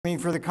me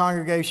for the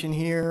congregation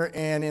here,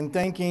 and in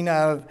thinking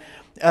of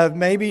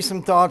maybe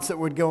some thoughts that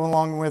would go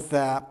along with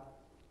that.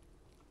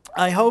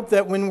 I hope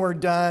that when we're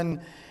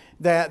done,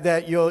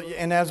 that you'll,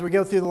 and as we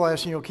go through the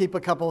lesson, you'll keep a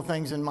couple of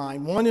things in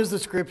mind. One is the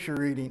scripture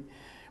reading.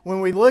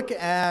 When we look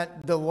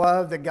at the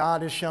love that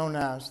God has shown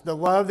us, the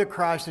love that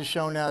Christ has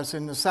shown us,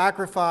 and the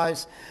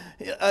sacrifice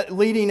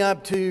leading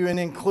up to and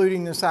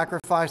including the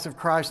sacrifice of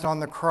Christ on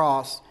the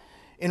cross,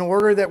 in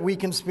order that we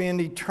can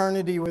spend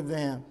eternity with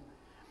them.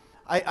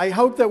 I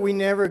hope that we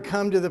never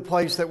come to the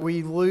place that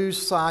we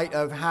lose sight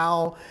of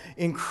how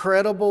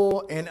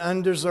incredible and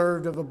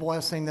undeserved of a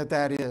blessing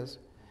that is.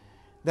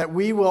 That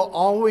we will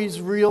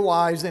always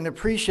realize and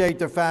appreciate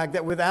the fact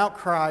that without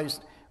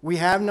Christ, we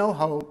have no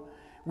hope.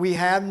 We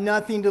have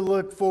nothing to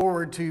look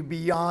forward to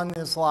beyond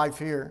this life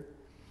here.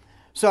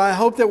 So I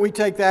hope that we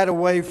take that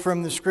away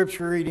from the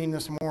scripture reading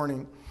this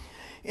morning.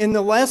 In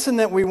the lesson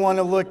that we want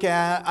to look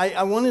at,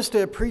 I want us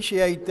to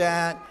appreciate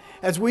that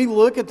as we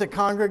look at the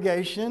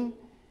congregation,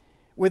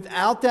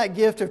 without that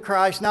gift of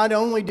Christ, not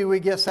only do we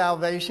get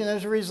salvation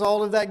as a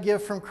result of that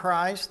gift from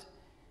Christ,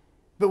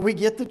 but we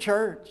get the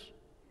church.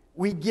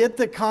 We get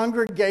the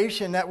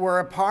congregation that we're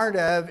a part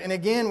of. And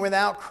again,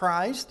 without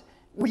Christ,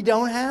 we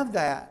don't have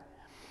that.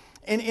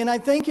 And I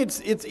think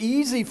it's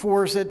easy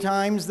for us at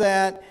times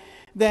that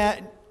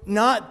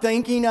not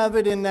thinking of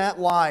it in that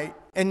light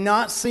and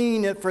not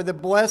seeing it for the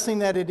blessing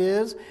that it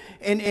is,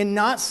 and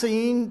not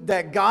seeing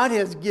that God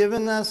has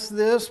given us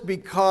this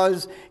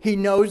because He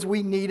knows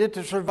we need it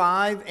to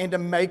survive and to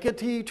make it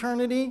to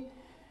eternity,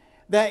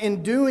 that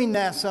in doing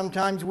that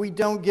sometimes we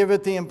don't give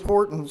it the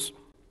importance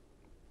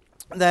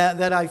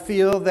that I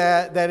feel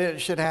that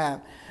it should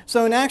have.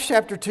 So in Acts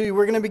chapter 2,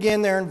 we're going to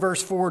begin there in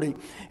verse 40.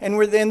 And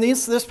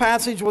this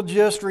passage will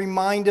just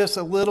remind us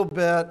a little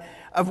bit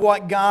of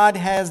what God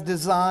has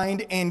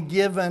designed and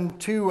given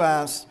to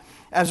us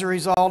as a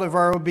result of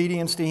our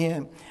obedience to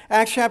Him.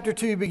 Acts chapter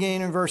 2,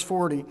 beginning in verse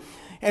 40.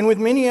 And with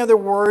many other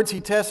words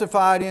he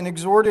testified and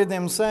exhorted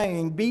them,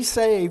 saying, "Be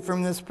saved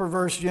from this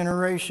perverse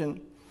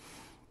generation."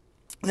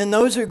 Then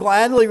those who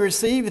gladly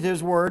received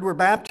His word were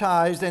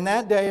baptized, and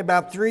that day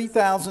about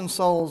 3,000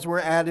 souls were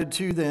added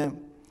to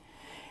them.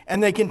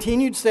 And they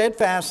continued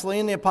steadfastly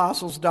in the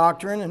apostles'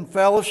 doctrine and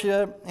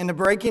fellowship, in the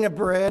breaking of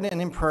bread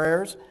and in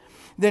prayers.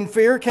 Then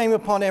fear came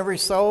upon every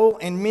soul,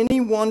 and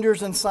many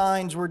wonders and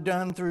signs were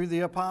done through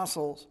the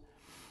apostles.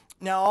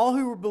 Now all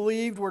who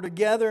believed were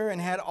together and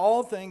had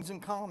all things in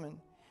common,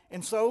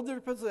 and sold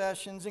their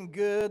possessions and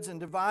goods, and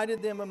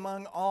divided them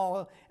among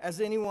all as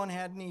anyone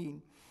had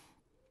need.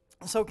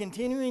 So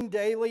continuing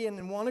daily and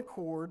in one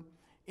accord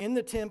in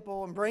the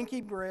temple and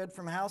breaking bread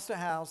from house to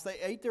house, they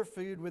ate their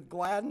food with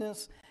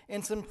gladness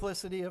and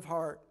simplicity of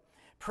heart,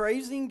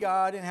 praising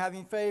God and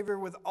having favor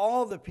with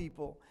all the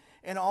people.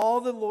 And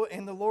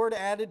the Lord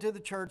added to the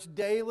church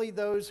daily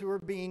those who were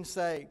being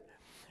saved.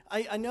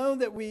 I know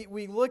that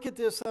we look at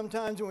this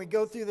sometimes when we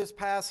go through this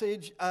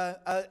passage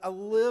a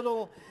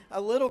little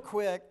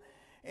quick,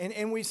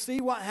 and we see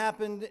what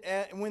happened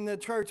when the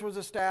church was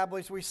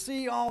established. We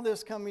see all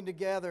this coming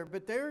together,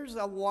 but there's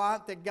a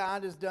lot that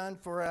God has done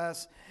for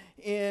us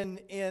in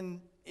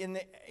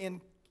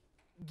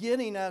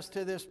getting us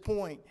to this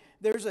point.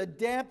 There's a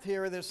depth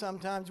here that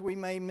sometimes we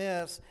may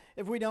miss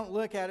if we don't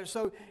look at it.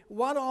 So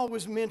what all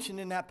was mentioned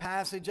in that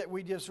passage that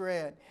we just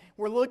read?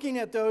 We're looking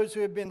at those who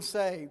have been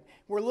saved.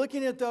 We're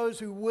looking at those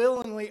who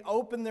willingly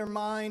open their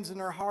minds and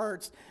their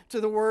hearts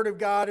to the Word of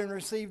God and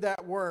receive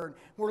that Word.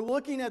 We're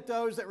looking at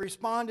those that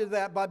responded to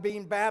that by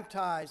being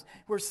baptized.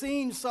 We're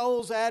seeing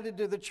souls added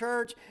to the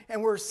church,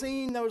 and we're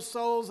seeing those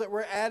souls that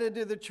were added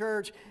to the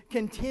church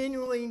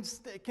continuing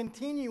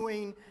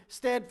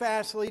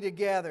steadfastly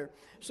together.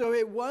 So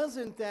it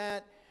wasn't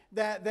that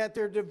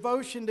their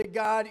devotion to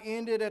God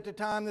ended at the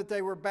time that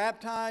they were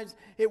baptized.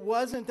 It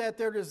wasn't that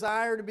their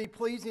desire to be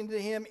pleasing to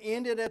Him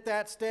ended at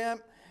that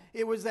step.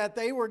 It was that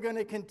they were going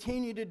to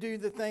continue to do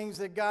the things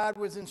that God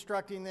was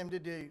instructing them to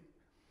do.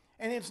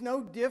 And it's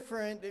no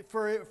different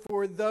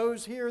for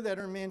those here that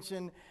are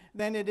mentioned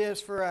than it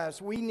is for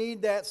us. We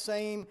need that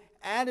same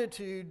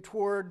attitude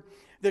toward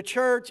the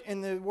church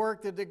and the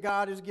work that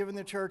God has given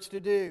the church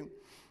to do.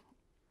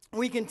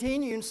 We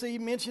continue and see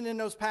mentioned in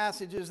those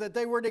passages that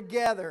they were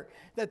together,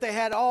 that they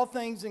had all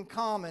things in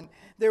common.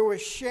 There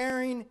was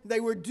sharing.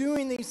 They were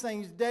doing these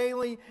things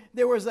daily.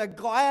 There was a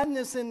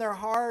gladness in their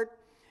heart,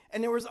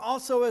 and there was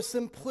also a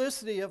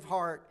simplicity of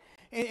heart.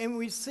 And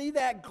we see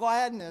that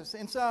gladness.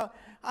 And so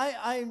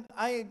I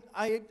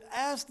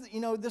asked,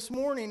 this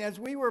morning as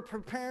we were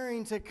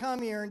preparing to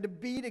come here and to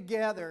be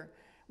together,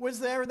 was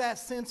there that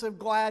sense of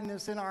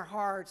gladness in our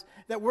hearts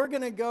that we're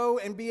going to go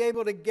and be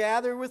able to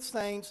gather with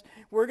saints,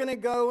 we're going to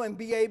go and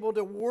be able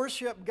to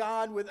worship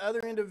God with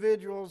other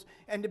individuals,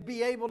 and to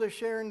be able to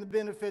share in the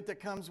benefit that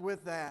comes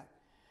with that?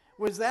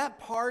 Was that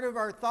part of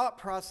our thought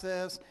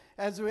process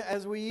as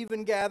we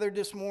even gathered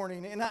this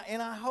morning? And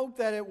I hope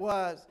that it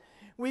was.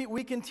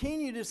 We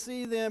continue to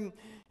see them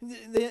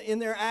in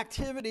their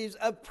activities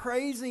of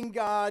praising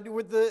God,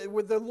 with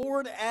the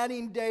Lord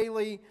adding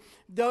daily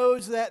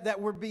those that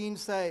were being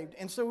saved.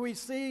 And so we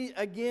see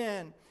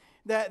again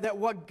that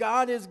what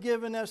God has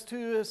given us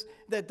to us,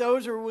 that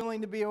those who are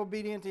willing to be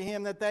obedient to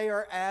Him, that they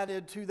are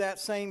added to that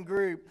same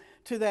group,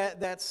 to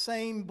that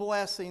same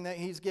blessing that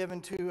He's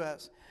given to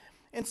us.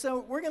 And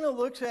so we're going to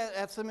look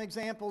at some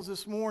examples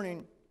this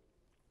morning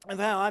of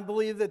how I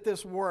believe that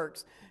this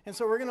works. And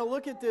so we're going to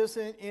look at this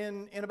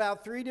in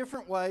about 3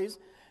 different ways.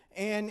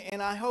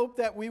 And I hope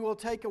that we will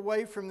take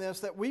away from this,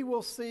 that we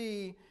will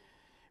see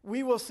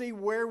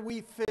where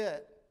we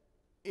fit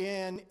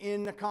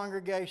in the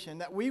congregation,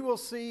 that we will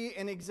see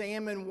and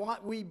examine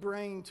what we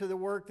bring to the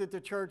work that the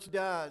church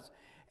does,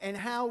 and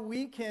how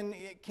we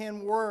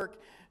can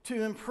work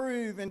to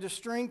improve and to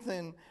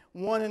strengthen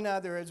one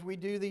another as we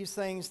do these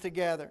things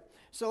together.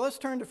 So let's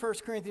turn to 1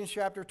 Corinthians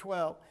chapter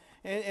 12.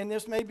 And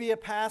this may be a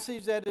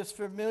passage that is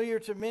familiar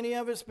to many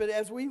of us, but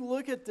as we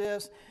look at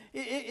this,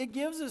 it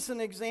gives us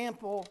an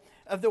example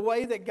of the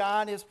way that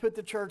God has put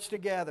the church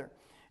together.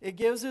 It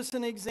gives us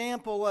an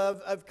example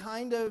of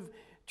kind of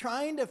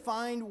trying to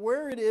find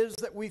where it is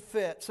that we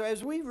fit. So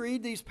as we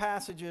read these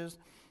passages,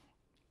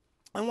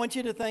 I want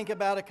you to think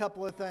about a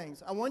couple of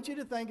things. I want you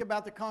to think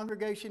about the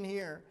congregation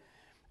here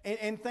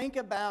and think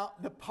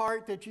about the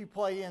part that you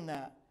play in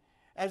that.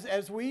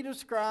 As we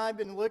describe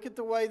and look at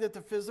the way that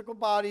the physical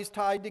body is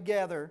tied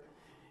together,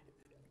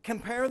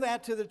 compare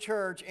that to the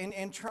church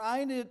and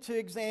try to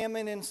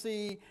examine and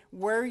see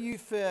where you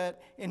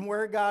fit and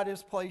where God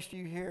has placed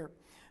you here.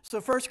 So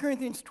 1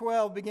 Corinthians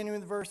 12, beginning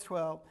with verse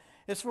 12,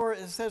 it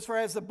says, "For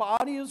as the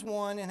body is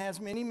one and has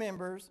many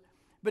members,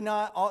 but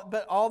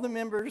all the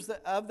members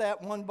of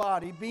that one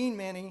body, being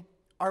many,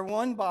 are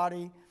one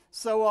body,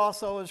 so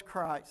also is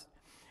Christ."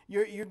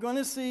 You're going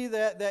to see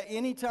that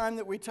any time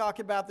that we talk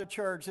about the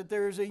church, that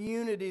there is a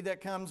unity that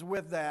comes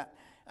with that.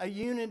 A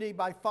unity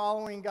by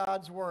following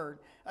God's word.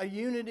 A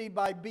unity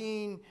by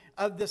being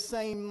of the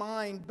same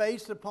mind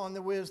based upon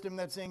the wisdom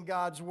that's in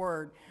God's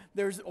word.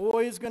 There's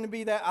always going to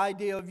be that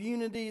idea of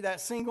unity.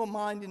 That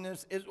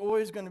single-mindedness is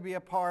always going to be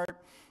a part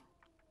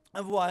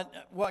of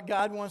what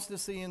God wants to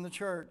see in the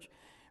church.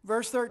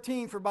 Verse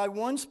 13, "For by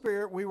one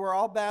Spirit we were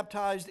all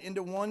baptized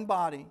into one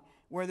body,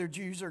 whether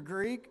Jews or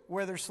Greek,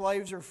 whether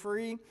slaves or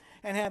free,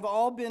 and have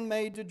all been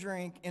made to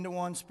drink into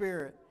one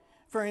Spirit.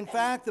 For in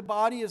fact, the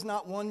body is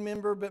not one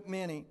member, but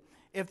many.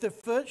 If the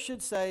foot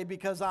should say,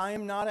 because I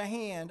am not a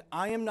hand,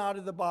 I am not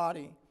of the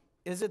body,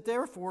 is it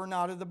therefore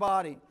not of the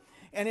body?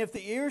 And if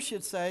the ear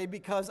should say,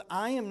 because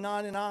I am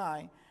not an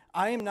eye,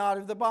 I am not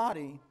of the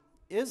body,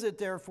 is it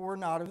therefore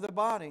not of the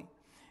body?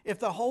 If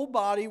the whole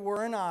body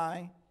were an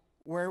eye,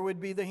 where would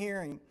be the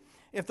hearing?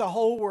 If the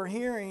whole were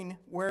hearing,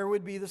 where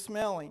would be the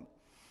smelling?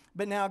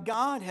 But now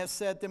God has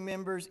set the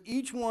members,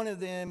 each one of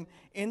them,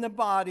 in the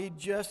body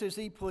just as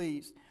He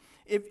pleased."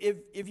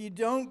 If you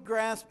don't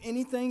grasp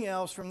anything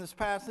else from this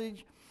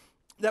passage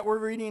that we're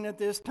reading at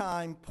this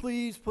time,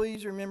 please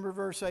remember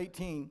verse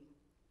 18.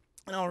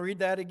 And I'll read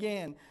that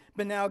again.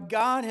 "But now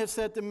God has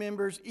set the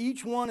members,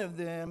 each one of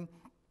them,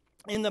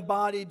 in the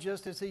body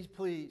just as He's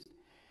pleased."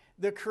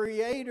 The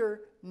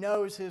Creator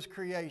knows His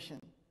creation.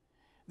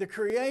 The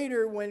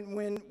Creator,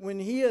 when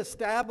He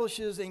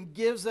establishes and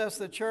gives us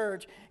the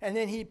church, and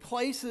then He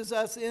places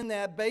us in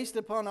that based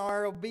upon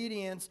our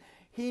obedience,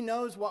 He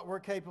knows what we're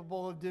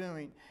capable of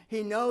doing.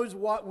 He knows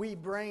what we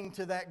bring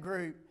to that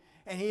group.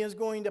 And He is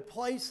going to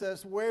place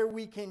us where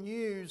we can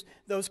use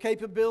those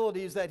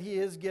capabilities that He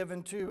has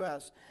given to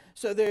us.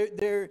 So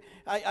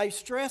I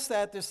stress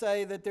that to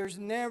say that there's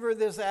never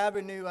this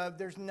avenue of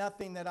there's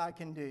nothing that I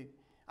can do.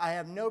 I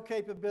have no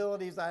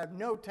capabilities. I have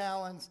no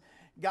talents.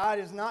 God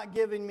is not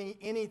giving me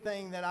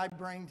anything that I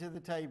bring to the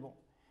table.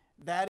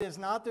 That is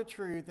not the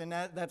truth, and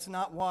that's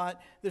not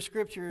what the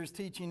Scripture is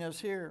teaching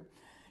us here.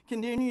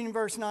 Continuing in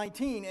verse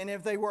 19, "And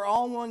if they were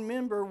all one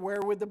member,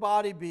 where would the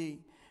body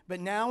be? But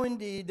now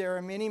indeed there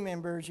are many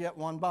members, yet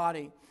one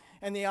body.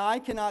 And the eye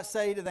cannot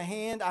say to the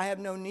hand, I have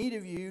no need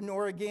of you,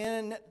 nor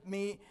again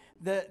the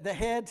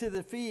head to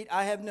the feet,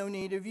 I have no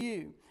need of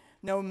you.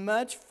 No,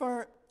 much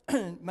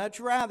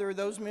rather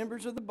those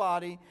members of the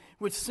body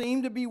which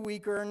seem to be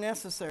weaker are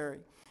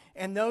necessary.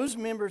 And those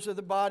members of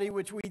the body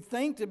which we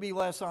think to be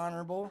less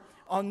honorable,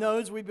 on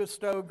those we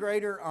bestow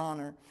greater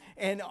honor.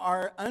 And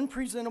our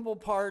unpresentable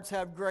parts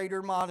have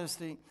greater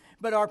modesty,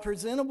 but our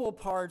presentable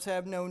parts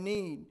have no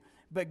need.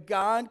 But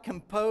God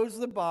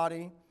composed the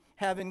body,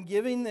 having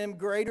given them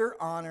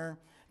greater honor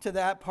to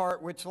that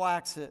part which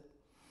lacks it."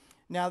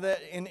 Now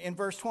that in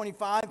verse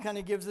 25 kind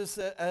of gives us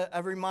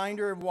a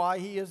reminder of why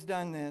He has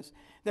done this.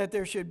 That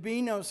there should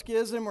be no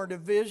schism or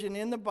division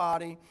in the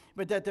body,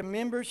 but that the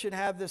members should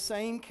have the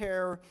same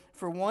care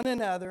for one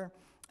another.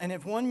 And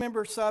if one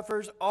member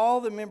suffers,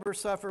 all the members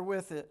suffer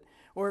with it.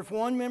 Or if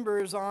one member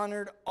is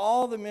honored,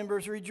 all the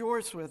members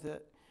rejoice with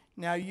it.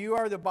 Now you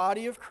are the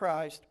body of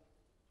Christ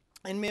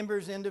and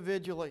members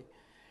individually.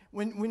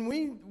 When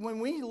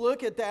we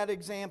look at that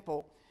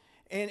example,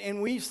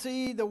 and we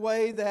see the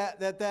way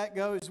that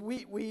goes,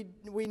 we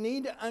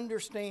need to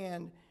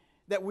understand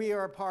that we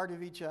are a part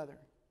of each other.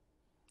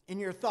 In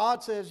your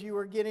thoughts as you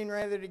were getting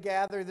ready to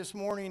gather this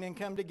morning and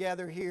come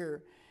together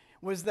here,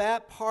 Was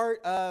that part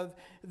of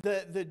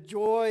the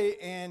joy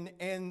and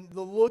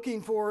the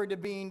looking forward to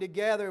being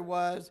together,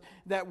 was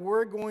that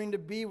we're going to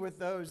be with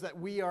those that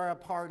we are a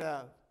part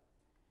of.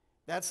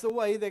 That's the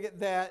way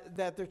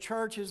that the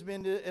church has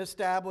been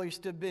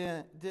established to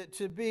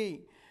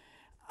be.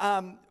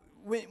 When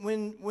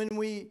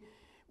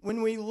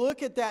we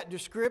look at that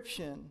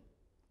description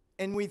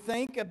and we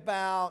think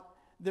about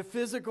the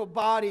physical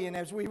body, and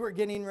as we were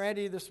getting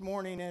ready this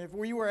morning, and if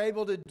we were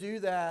able to do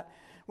that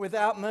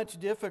without much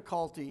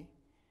difficulty,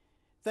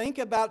 think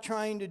about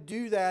trying to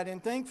do that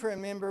and think for a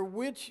member,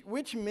 which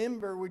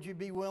member would you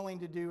be willing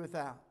to do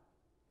without?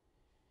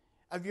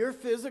 Of your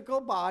physical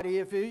body,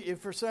 if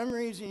for some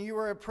reason you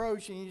were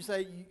approached and you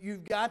say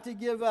you've got to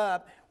give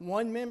up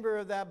one member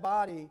of that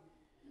body,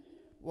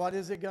 what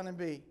is it going to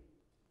be?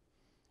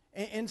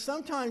 And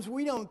sometimes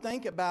we don't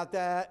think about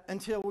that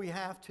until we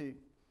have to.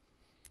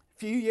 A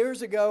few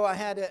years ago, I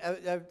had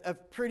a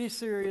pretty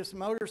serious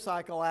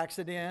motorcycle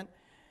accident,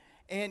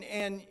 and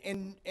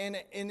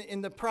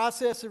in the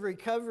process of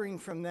recovering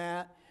from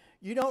that,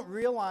 you don't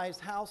realize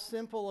how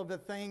simple of a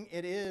thing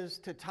it is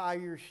to tie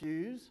your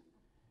shoes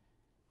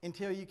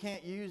until you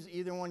can't use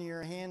either one of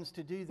your hands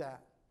to do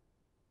that.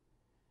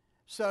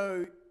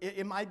 So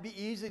it might be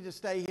easy to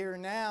stay here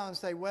now and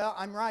say, well,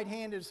 I'm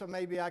right-handed, so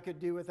maybe I could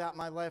do without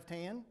my left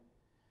hand.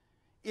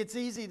 It's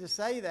easy to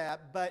say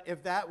that, but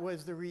if that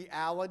was the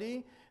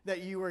reality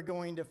that you were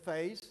going to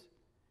face,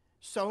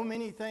 so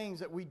many things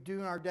that we do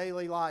in our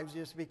daily lives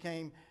just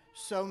became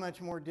so much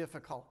more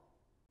difficult.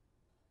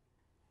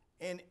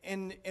 And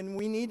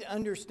we need to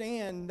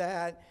understand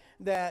that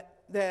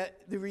the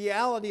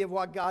reality of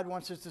what God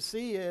wants us to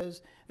see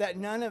is that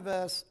none of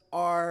us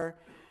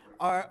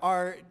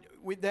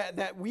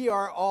that we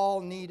are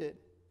all needed.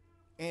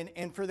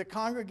 And for the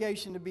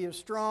congregation to be as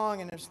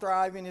strong and as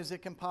thriving as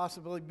it can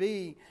possibly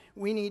be,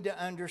 we need to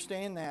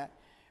understand that.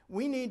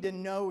 We need to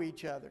know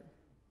each other.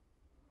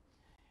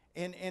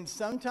 And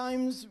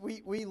sometimes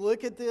we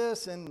look at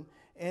this and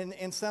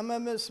some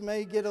of us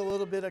may get a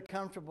little bit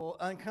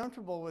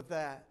uncomfortable with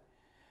that.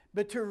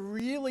 But to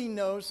really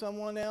know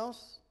someone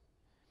else,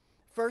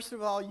 first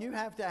of all, you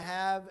have to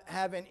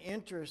have an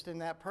interest in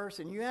that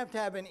person. You have to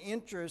have an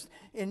interest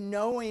in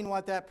knowing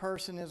what that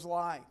person is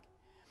like.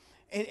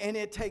 And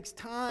it takes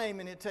time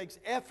and it takes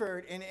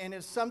effort and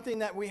it's something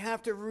that we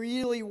have to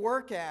really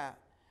work at.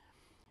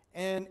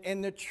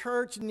 And the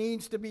church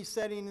needs to be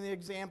setting the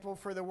example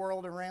for the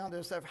world around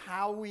us of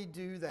how we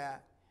do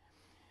that.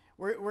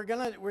 We're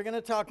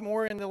gonna talk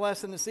more in the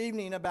lesson this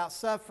evening about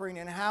suffering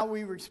and how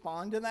we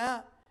respond to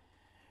that.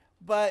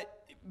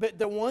 But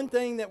the one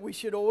thing that we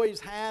should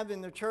always have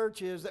in the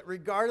church is that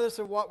regardless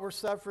of what we're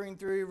suffering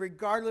through,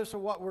 regardless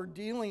of what we're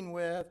dealing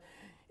with,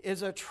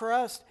 is a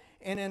trust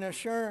and an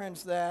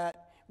assurance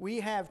that we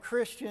have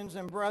Christians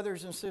and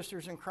brothers and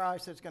sisters in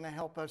Christ that's going to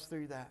help us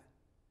through that.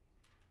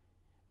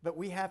 But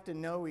we have to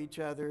know each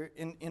other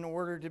in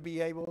order to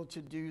be able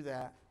to do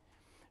that.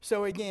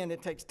 So again,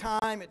 it takes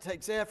time, it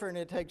takes effort, and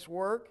it takes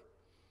work.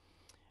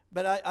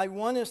 But I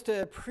want us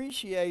to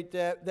appreciate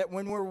that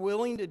when we're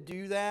willing to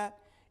do that,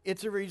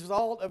 it's a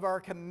result of our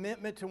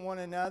commitment to one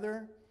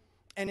another,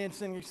 and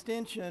it's an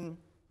extension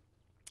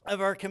of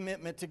our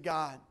commitment to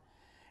God.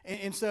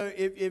 And so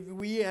if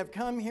we have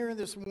come here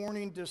this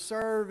morning to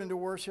serve and to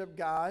worship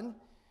God,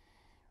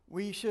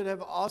 we should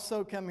have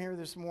also come here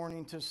this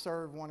morning to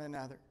serve one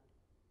another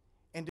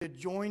and to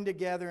join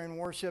together in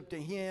worship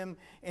to Him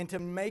and to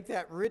make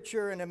that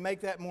richer and to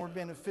make that more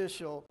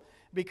beneficial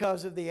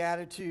because of the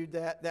attitude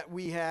that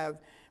we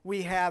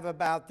have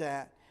about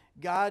that.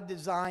 God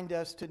designed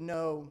us to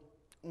know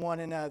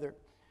one another.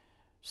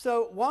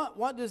 So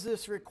what does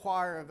this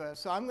require of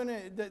us? So I'm going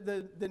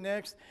to,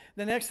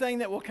 the next thing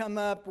that will come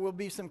up will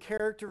be some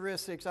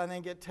characteristics I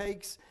think it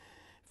takes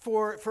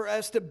for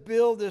us to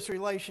build this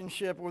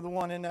relationship with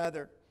one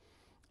another.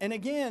 And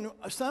again,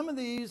 some of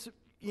these,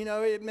 we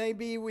may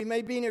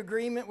be in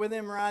agreement with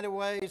them right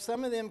away.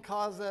 Some of them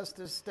cause us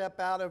to step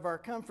out of our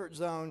comfort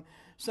zone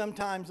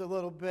sometimes a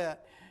little bit.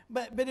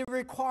 But it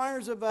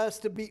requires of us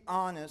to be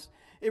honest.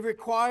 It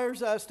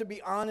requires us to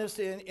be honest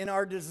in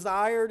our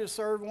desire to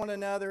serve one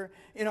another,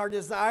 in our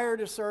desire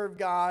to serve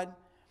God.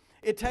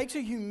 It takes a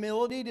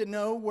humility to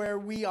know where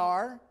we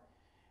are,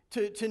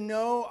 to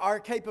know our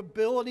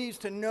capabilities,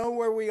 to know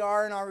where we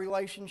are in our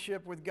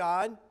relationship with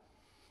God.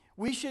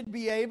 We should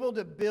be able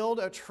to build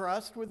a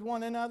trust with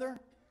one another.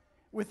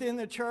 Within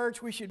the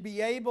church, we should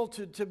be able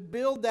to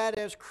build that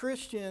as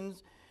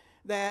Christians,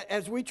 that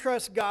as we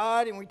trust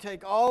God and we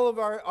take all of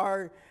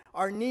our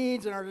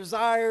needs and our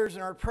desires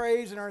and our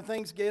praise and our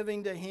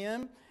thanksgiving to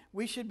Him,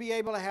 we should be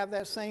able to have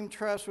that same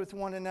trust with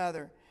one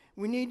another.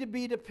 We need to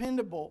be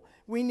dependable.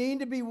 We need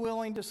to be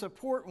willing to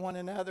support one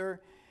another,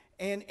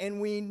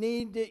 and we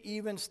need to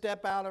even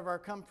step out of our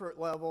comfort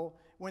level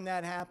when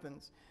that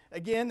happens.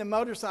 Again, the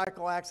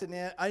motorcycle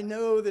accident, I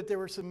know that there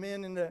were some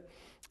men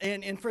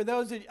and for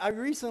those I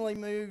recently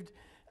moved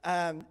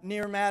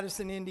near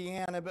Madison,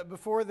 Indiana, but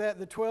before that,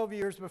 the 12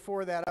 years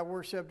before that, I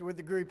worshiped with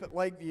the group at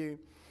Lakeview.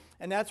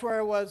 And that's where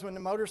I was when the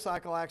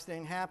motorcycle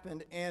accident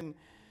happened. And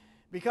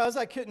Because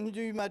I couldn't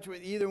do much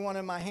with either one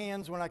of my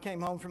hands when I came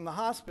home from the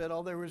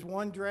hospital, there was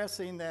one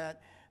dressing that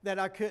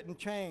I couldn't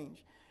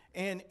change.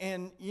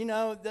 And you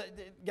know,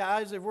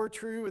 guys, if we're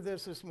true with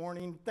this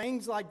morning,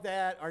 things like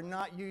that are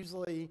not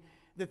usually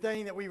the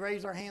thing that we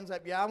raise our hands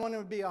up. Yeah, I want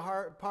to be a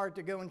hard part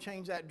to go and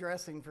change that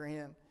dressing for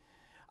him.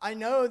 I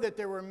know that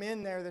there were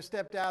men there that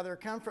stepped out of their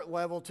comfort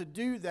level to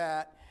do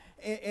that.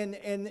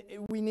 And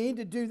we need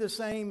to do the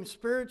same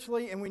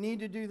spiritually, and we need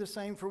to do the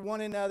same for one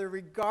another,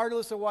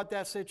 regardless of what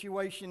that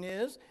situation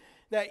is.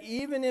 That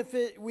even if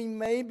we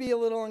may be a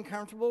little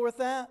uncomfortable with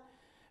that,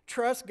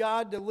 trust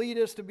God to lead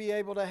us to be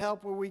able to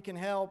help where we can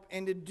help,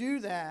 and to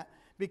do that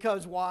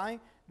because why?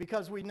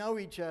 Because we know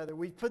each other.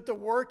 We put the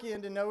work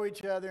in to know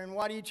each other and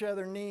what each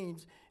other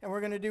needs, and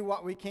we're going to do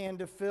what we can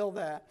to fill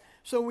that.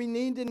 So we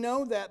need to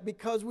know that,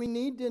 because we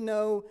need to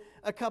know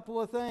a couple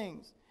of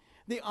things.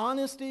 The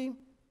honesty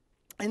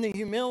and the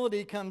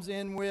humility comes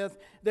in with,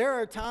 there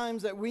are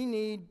times that we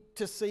need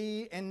to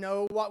see and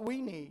know what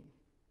we need.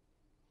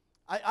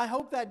 I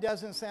hope that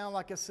doesn't sound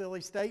like a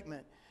silly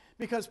statement,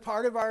 because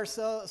part of our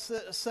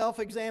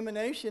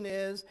self-examination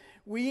is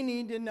we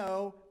need to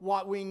know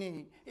what we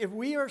need. If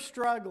we are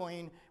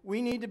struggling,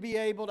 we need to be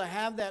able to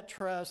have that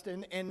trust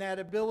and that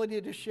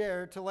ability to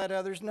share, to let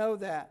others know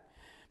that.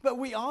 But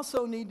we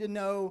also need to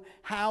know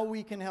how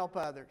we can help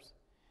others.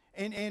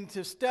 And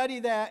to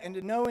study that and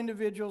to know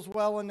individuals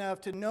well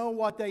enough to know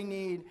what they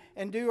need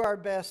and do our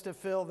best to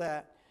fill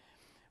that.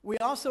 We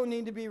also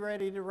need to be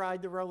ready to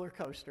ride the roller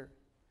coaster.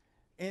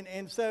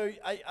 And so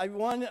I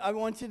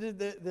want you to,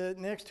 the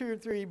next 2 or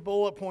 3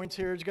 bullet points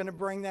here is going to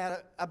bring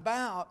that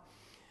about.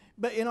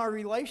 But in our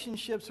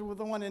relationships with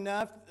one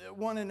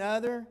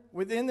another,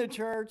 within the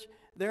church,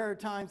 there are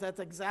times that's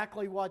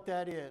exactly what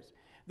that is.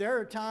 There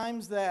are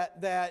times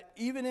that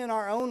even in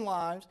our own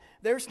lives,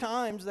 there's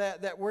times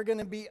that we're going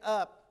to be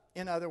up.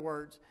 In other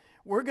words,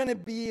 we're going to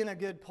be in a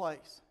good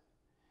place.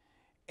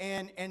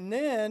 And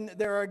then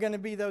there are going to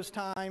be those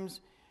times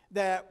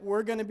that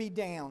we're going to be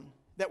down,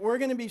 that we're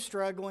going to be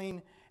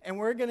struggling, and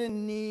we're going to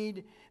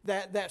need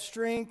that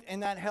strength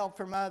and that help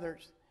from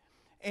others.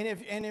 And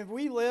if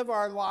we live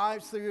our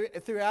lives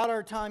throughout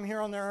our time here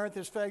on the earth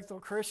as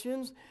faithful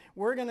Christians,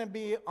 we're going to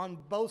be on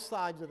both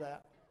sides of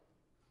that.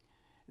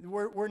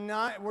 We're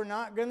not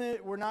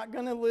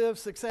gonna live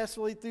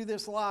successfully through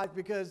this life,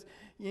 because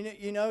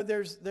you know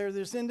there's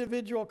this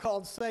individual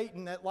called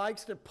Satan that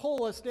likes to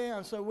pull us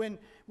down. So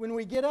when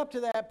we get up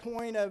to that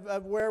point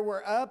of where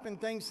we're up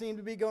and things seem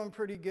to be going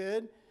pretty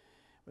good,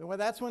 well,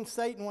 that's when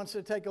Satan wants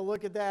to take a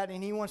look at that,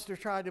 and he wants to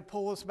try to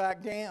pull us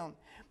back down.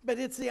 But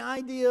it's the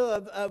idea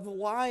of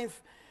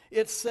life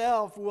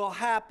itself will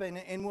happen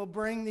and will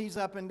bring these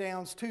up and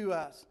downs to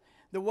us.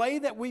 The way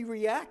that we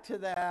react to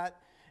that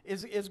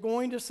is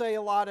going to say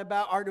a lot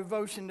about our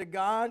devotion to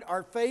God,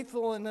 our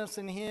faithfulness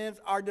in Him,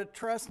 our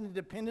trust and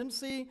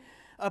dependency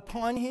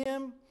upon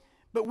Him.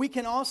 But we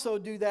can also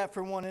do that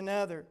for one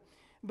another.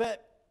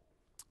 But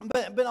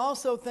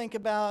also think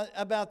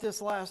about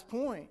this last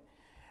point.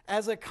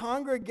 As a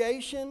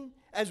congregation,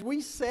 as we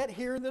sit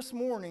here this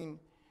morning,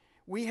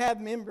 we have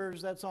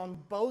members that's on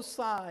both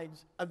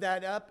sides of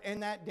that up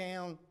and that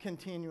down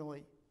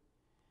continually.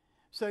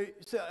 So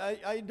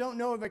I don't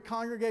know of a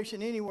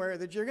congregation anywhere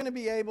that you're going to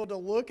be able to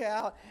look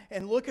out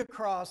and look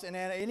across, and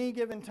at any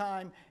given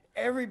time,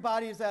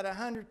 everybody's at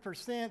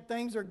 100%.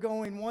 Things are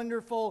going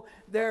wonderful.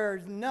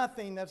 There's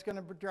nothing that's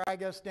going to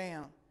drag us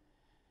down.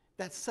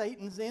 That's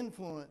Satan's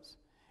influence.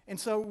 And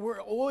so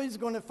we're always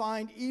going to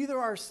find either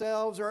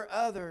ourselves or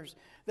others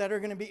that are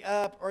going to be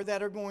up or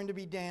that are going to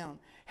be down.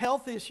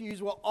 Health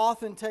issues will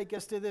often take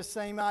us to this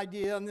same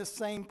idea and this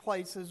same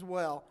place as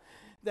well.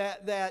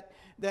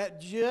 That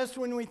just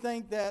when we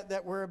think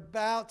that we're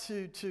about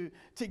to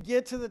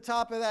get to the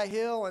top of that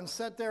hill and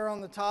sit there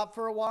on the top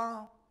for a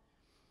while,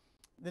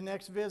 the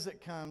next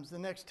visit comes, the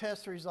next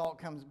test result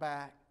comes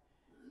back,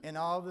 and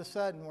all of a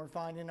sudden we're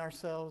finding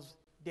ourselves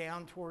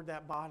down toward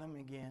that bottom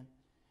again.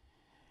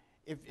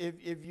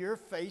 If you're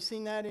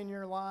facing that in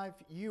your life,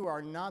 you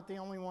are not the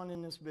only one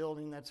in this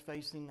building that's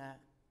facing that.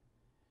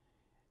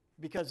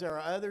 Because there are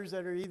others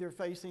that are either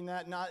facing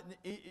that,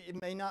 it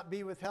may not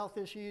be with health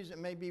issues, it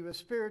may be with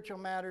spiritual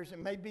matters, it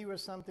may be with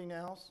something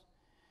else.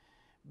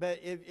 But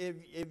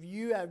if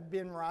you have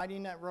been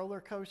riding that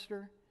roller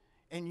coaster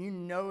and you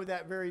know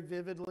that very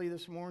vividly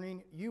this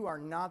morning, you are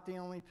not the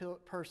only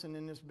person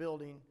in this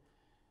building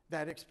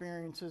that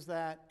experiences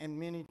that, and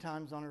many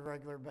times on a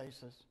regular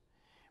basis.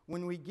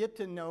 When we get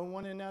to know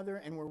one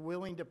another and we're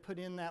willing to put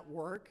in that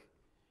work,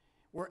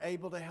 we're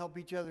able to help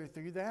each other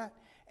through that,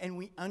 and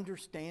we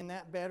understand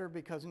that better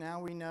because now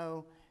we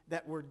know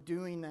that we're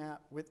doing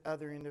that with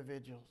other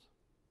individuals.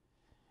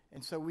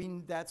 And so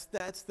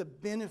that's the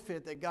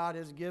benefit that God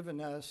has given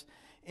us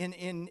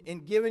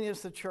in giving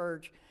us the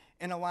church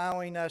and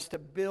allowing us to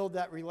build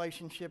that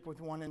relationship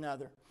with one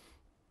another.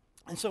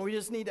 And so we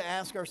just need to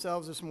ask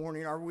ourselves this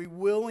morning, are we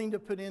willing to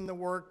put in the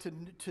work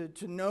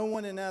to know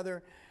one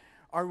another?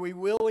 Are we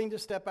willing to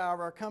step out of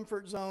our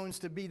comfort zones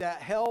to be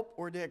that help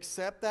or to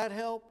accept that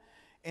help,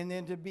 and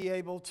then to be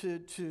able to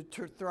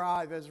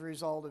thrive as a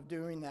result of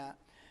doing that?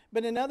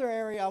 But another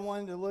area I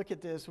wanted to look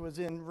at this was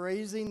in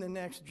raising the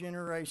next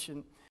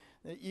generation.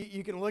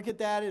 You can look at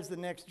that as the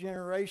next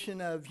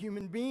generation of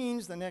human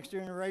beings, the next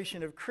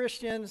generation of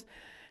Christians,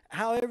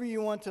 however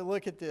you want to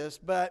look at this.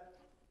 But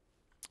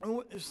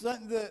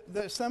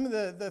some of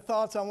the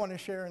thoughts I want to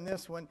share in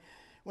this one,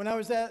 when I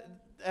was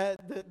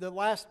at the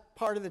last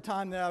part of the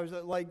time that I was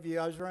at Lakeview,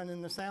 I was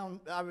running the sound,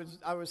 I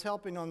was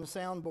helping on the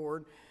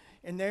soundboard,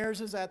 and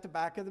theirs is at the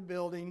back of the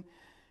building.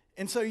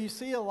 And so you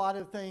see a lot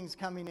of things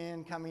coming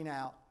in, coming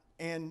out.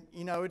 And,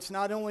 you know, it's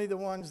not only the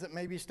ones that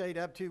maybe stayed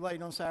up too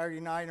late on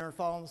Saturday night or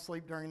falling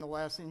asleep during the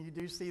lesson. You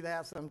do see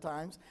that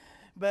sometimes.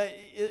 But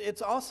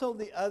it's also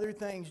the other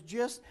things.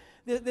 Just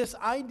this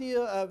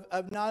idea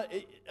of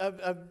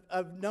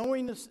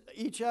knowing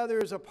each other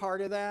is a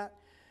part of that.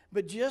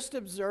 But just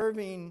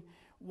observing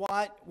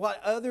what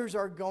others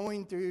are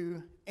going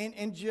through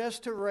and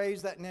just to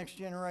raise that next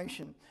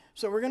generation.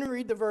 So we're going to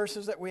read the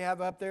verses that we have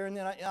up there, and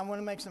then I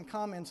want to make some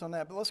comments on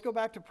that. But let's go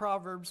back to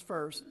Proverbs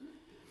first.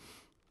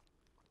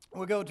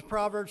 We'll go to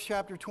Proverbs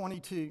chapter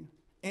 22.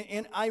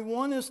 And I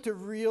want us to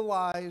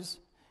realize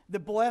the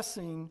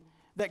blessing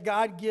that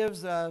God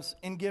gives us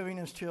in giving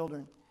us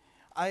children.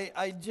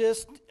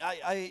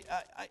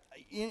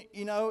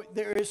 You know,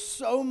 there is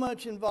so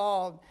much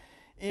involved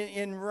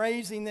in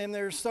raising them.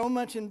 There's so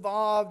much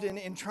involved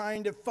in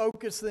trying to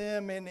focus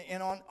them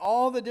and on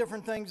all the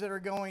different things that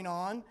are going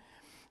on,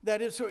 that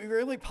it's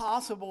really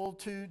possible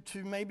to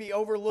maybe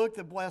overlook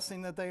the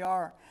blessing that they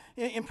are.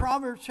 In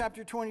Proverbs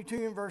chapter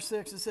 22 and verse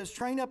 6, it says,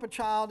 "Train up a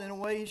child in a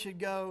way he should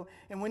go,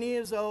 and when he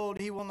is old,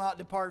 he will not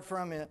depart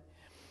from it."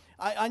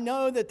 I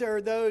know that there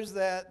are those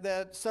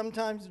that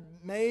sometimes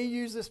may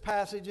use this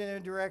passage in a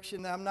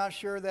direction that I'm not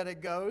sure that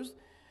it goes.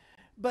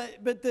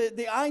 But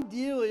the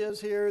ideal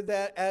is here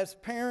that as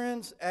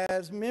parents,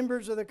 as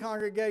members of the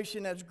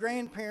congregation, as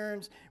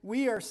grandparents,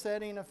 we are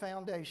setting a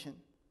foundation.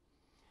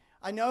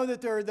 I know that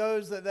there are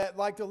those that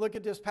like to look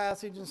at this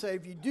passage and say,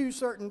 if you do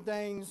certain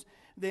things,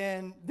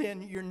 then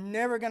you're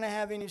never going to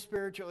have any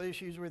spiritual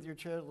issues with your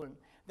children.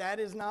 That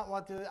is not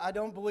I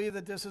don't believe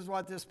that this is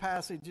what this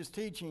passage is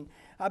teaching.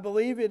 I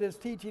believe it is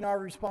teaching our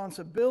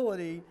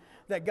responsibility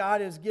that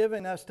God has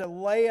given us to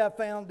lay a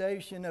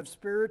foundation of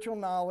spiritual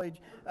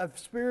knowledge, of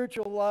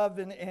spiritual love,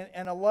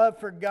 and a love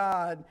for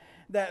God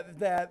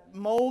that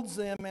molds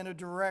them in a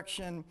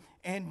direction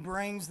and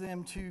brings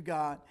them to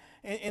God.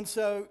 And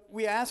so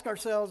we ask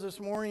ourselves this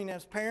morning,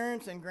 as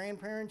parents and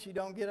grandparents, you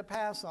don't get a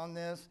pass on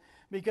this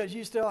because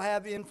you still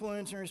have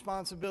influence and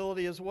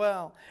responsibility as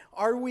well.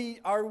 Are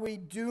we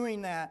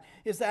doing that?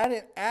 Is that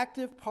an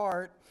active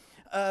part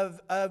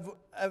of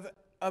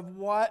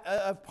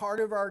part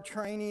of our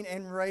training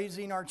and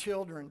raising our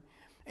children?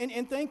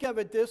 And think of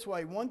it this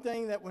way. One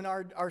thing that when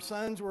our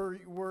sons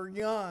were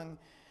young,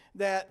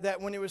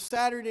 that when it was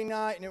Saturday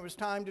night and it was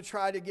time to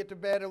try to get to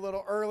bed a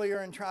little earlier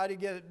and try to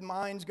get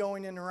minds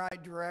going in the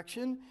right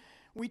direction,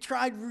 we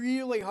tried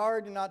really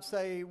hard to not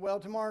say, well,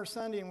 tomorrow's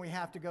Sunday and we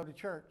have to go to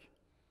church.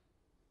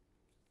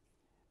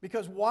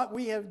 Because what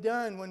we have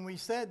done when we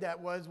said that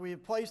was we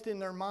have placed in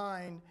their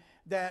mind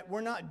that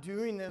we're not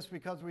doing this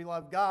because we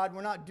love God.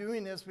 We're not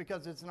doing this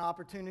because it's an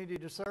opportunity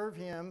to serve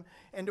Him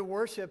and to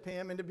worship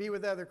Him and to be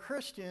with other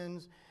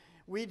Christians.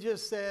 We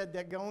just said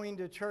that going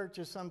to church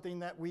is something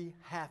that we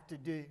have to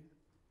do.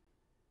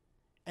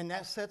 And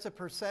that sets a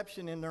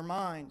perception in their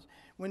minds.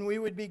 When we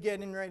would be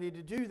getting ready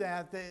to do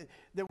that,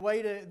 the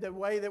way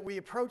that we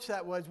approached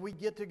that was, we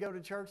get to go to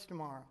church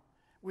tomorrow.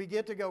 We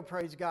get to go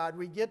praise God.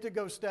 We get to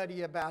go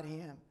study about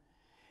Him.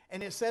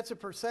 And it sets a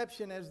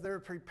perception as they're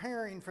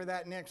preparing for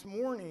that next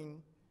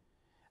morning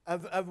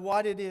of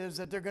what it is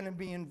that they're going to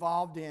be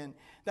involved in.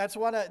 That's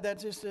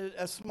just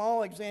a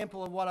small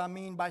example of what I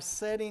mean by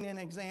setting an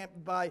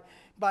example,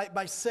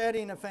 by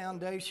setting a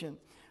foundation.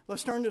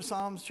 Let's turn to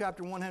Psalms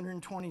chapter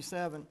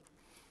 127.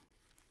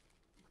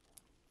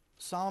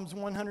 Psalms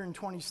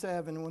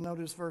 127, we'll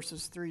notice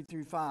verses 3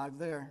 through 5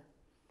 there.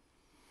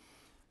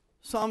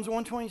 Psalms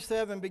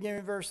 127, beginning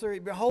in verse 3.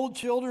 Behold,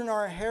 children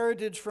are a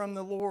heritage from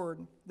the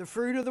Lord. The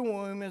fruit of the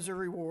womb is a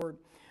reward.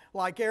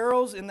 Like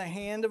arrows in the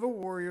hand of a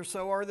warrior,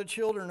 so are the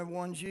children of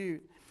one's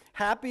youth.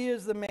 Happy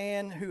is the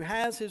man who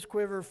has his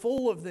quiver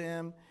full of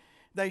them.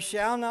 They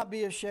shall not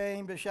be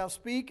ashamed, but shall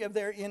speak of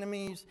their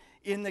enemies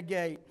in the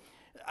gate.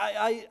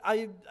 I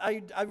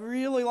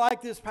really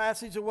like this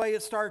passage, the way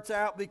it starts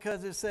out,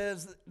 because it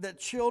says that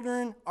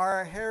children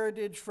are a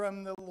heritage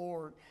from the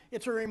Lord.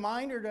 It's a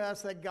reminder to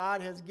us that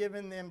God has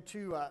given them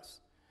to us.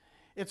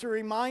 It's a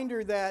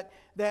reminder that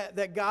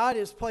God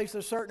has placed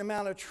a certain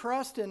amount of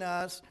trust in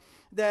us,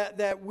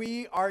 that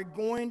we are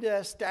going to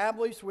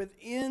establish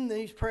within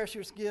these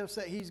precious gifts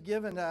that He's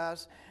given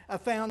us a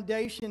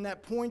foundation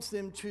that points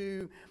them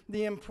to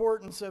the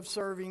importance of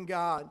serving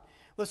God.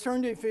 Let's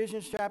turn to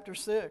Ephesians chapter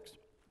 6.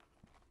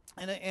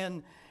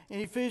 And in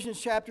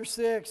Ephesians chapter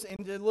 6,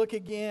 and to look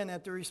again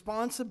at the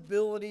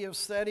responsibility of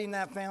setting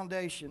that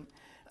foundation,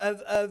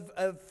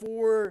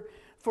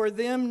 for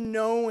them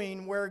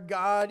knowing where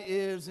God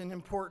is in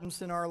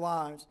importance in our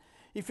lives.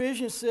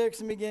 Ephesians 6,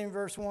 and beginning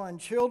verse 1.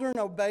 Children,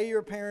 obey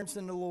your parents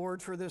in the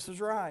Lord, for this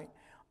is right.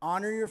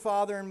 Honor your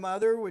father and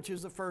mother, which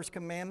is the first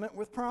commandment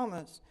with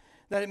promise,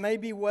 that it may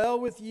be well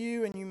with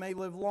you and you may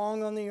live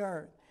long on the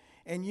earth.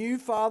 And you,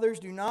 fathers,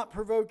 do not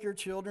provoke your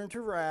children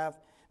to wrath,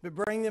 but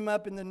bring them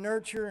up in the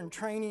nurture and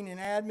training and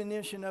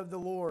admonition of the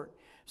Lord.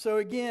 So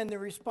again, the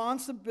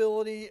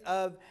responsibility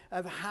of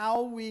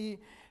how we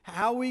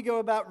go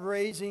about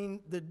raising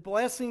the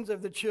blessings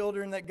of the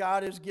children that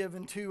God has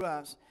given to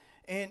us.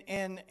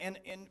 And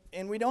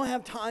we don't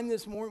have time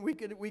this morning.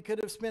 We could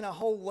have spent a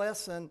whole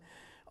lesson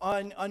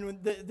on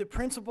the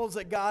principles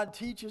that God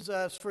teaches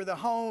us for the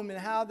home and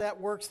how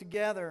that works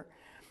together.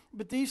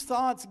 But these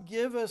thoughts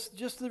give us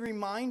just the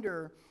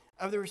reminder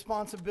of the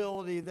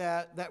responsibility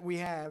that we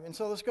have. And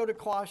so let's go to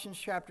Colossians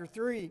chapter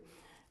 3.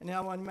 And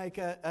now I want to make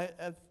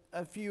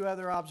a few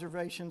other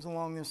observations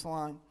along this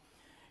line.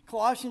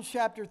 Colossians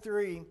chapter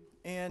 3,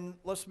 and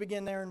let's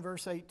begin there in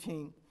verse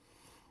 18.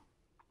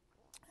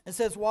 It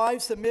says,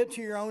 "Wives, submit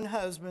to your own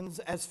husbands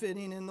as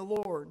fitting in the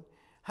Lord.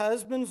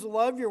 Husbands,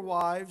 love your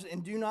wives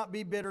and do not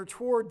be bitter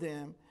toward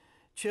them.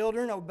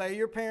 Children, obey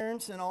your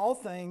parents in all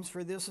things,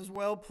 for this is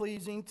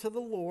well-pleasing to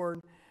the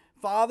Lord.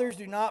 Fathers,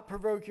 do not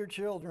provoke your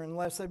children,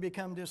 lest they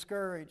become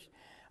discouraged."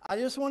 I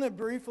just want to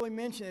briefly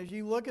mention, as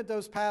you look at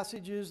those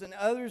passages and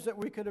others that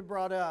we could have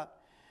brought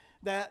up,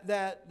 that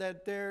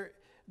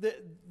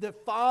the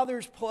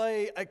fathers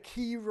play a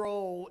key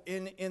role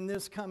in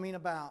this coming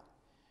about.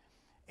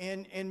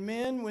 And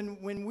men,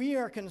 when we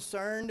are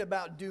concerned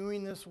about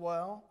doing this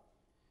well,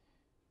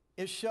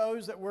 it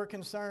shows that we're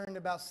concerned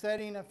about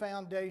setting a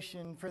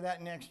foundation for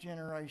that next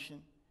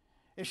generation.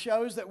 It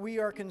shows that we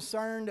are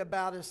concerned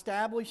about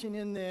establishing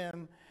in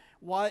them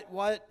what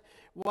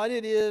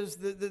it is,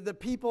 the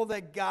people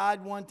that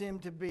God wants them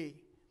to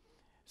be.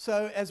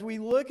 So as we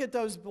look at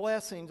those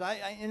blessings,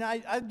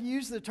 I've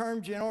used the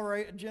term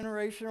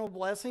generational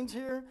blessings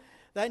here.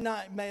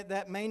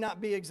 That may not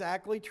be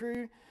exactly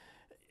true,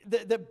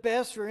 the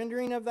best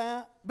rendering of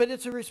that, but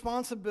it's a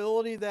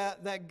responsibility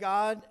that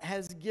God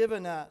has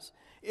given us.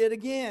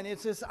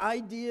 It's this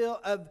idea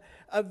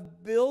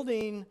of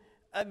building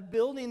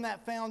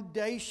that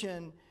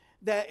foundation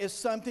that is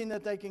something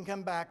that they can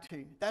come back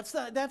to. That's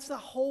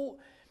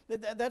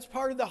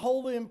part of the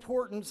whole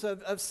importance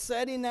of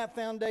setting that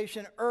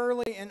foundation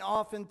early and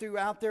often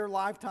throughout their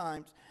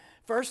lifetimes.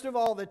 First of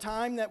all, the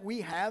time that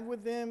we have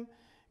with them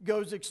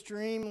goes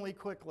extremely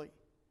quickly.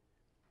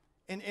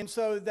 And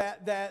so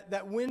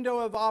that window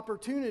of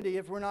opportunity,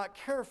 if we're not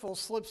careful,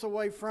 slips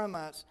away from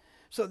us.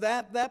 So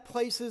that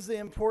places the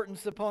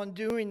importance upon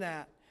doing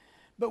that.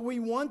 But we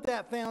want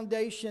that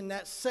foundation,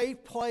 that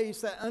safe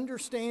place, that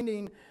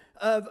understanding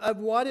of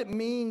what it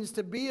means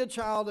to be a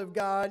child of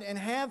God and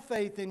have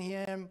faith in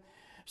Him,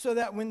 so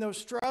that when those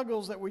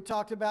struggles that we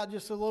talked about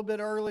just a little bit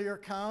earlier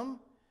come,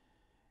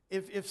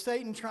 if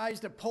Satan tries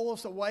to pull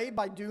us away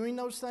by doing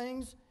those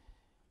things,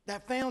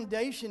 that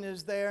foundation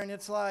is there, and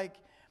it's like,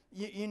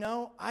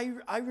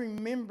 I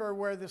remember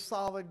where the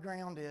solid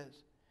ground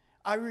is.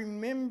 I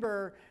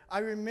remember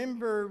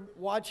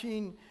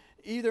watching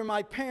either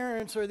my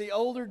parents or the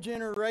older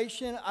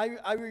generation.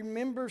 I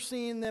remember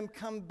seeing them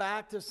come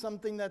back to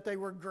something that they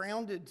were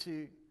grounded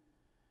to.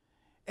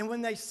 And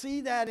when they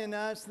see that in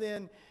us,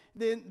 then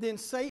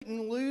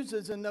Satan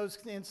loses in those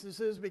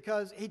instances,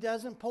 because he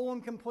doesn't pull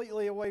them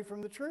completely away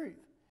from the truth.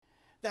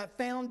 That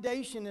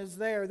foundation is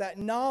there, that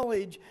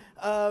knowledge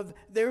of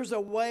there's a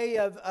way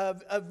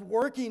of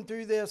working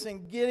through this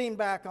and getting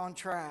back on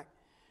track.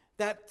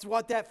 That's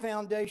what that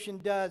foundation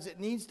does. It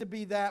needs to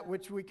be that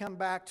which we come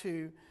back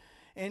to.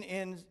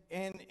 And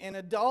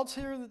adults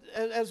here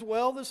as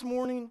well this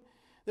morning,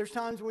 there's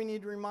times we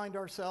need to remind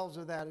ourselves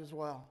of that as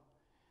well.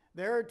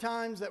 There are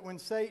times that when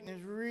Satan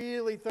is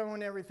really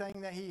throwing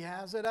everything that he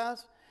has at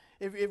us,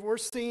 if we're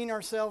seeing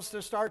ourselves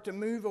to start to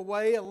move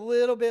away a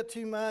little bit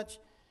too much,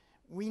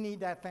 we need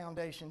that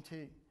foundation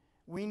too.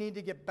 We need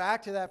to get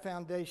back to that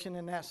foundation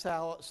and that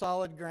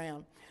solid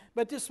ground.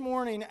 But this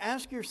morning,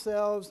 ask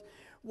yourselves,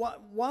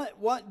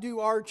 what do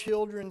our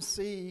children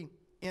see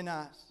in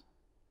us?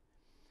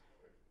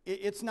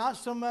 It's not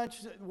so much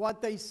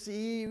what they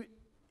see.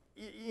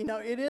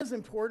 It is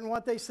important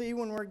what they see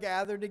when we're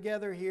gathered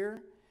together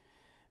here,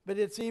 but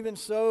it's even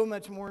so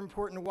much more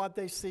important what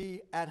they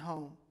see at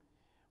home.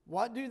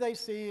 What do they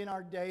see in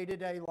our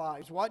day-to-day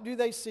lives? What do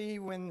they see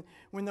when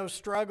those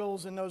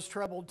struggles and those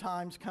troubled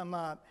times come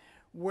up?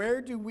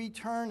 Where do we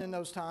turn in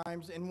those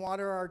times, and what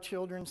are our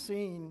children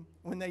seeing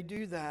when they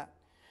do that?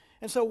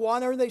 And so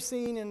what are they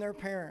seeing in their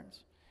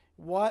parents?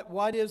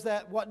 What is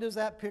that? What does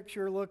that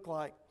picture look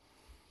like?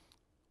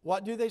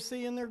 What do they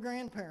see in their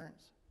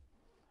grandparents?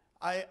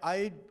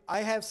 I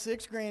have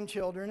 6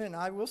 grandchildren, and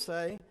I will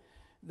say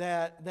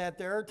that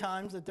there are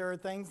times that there are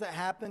things that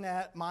happen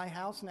at my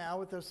house now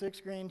with those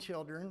 6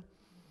 grandchildren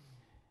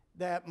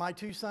that my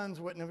 2 sons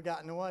wouldn't have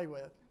gotten away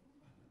with.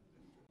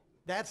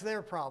 That's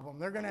their problem.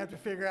 They're going to have to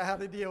figure out how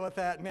to deal with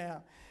that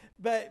now.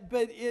 But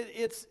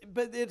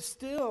it's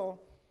still,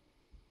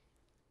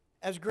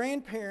 as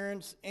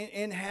grandparents,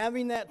 and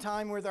having that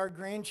time with our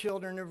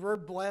grandchildren, if we're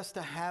blessed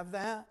to have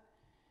that,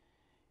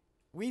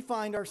 we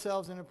find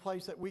ourselves in a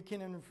place that we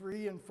can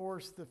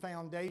reinforce the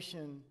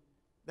foundation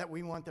that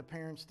we want the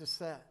parents to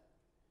set.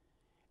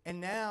 And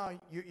now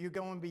you're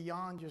going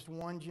beyond just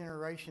one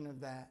generation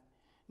of that.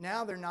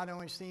 Now they're not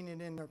only seeing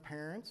it in their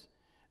parents,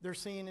 they're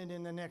seeing it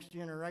in the next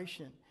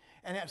generation.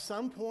 And at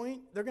some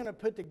point, they're going to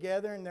put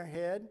together in their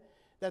head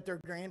that their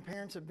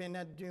grandparents have been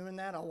doing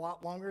that a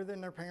lot longer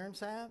than their parents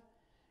have,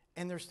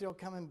 and they're still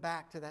coming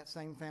back to that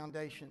same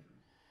foundation.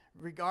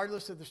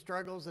 Regardless of the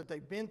struggles that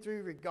they've been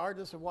through,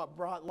 regardless of what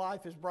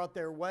life has brought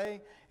their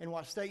way and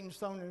what Satan's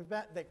thrown in their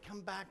back, they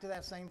come back to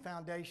that same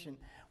foundation.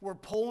 We're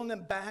pulling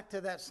them back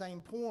to that same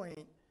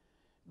point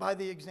by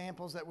the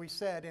examples that we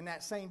said. And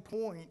that same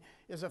point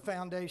is a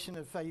foundation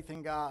of faith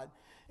in God.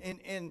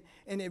 And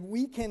if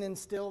we can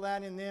instill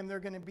that in them,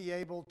 they're going to be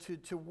able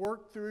to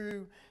work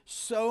through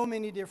so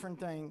many different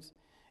things.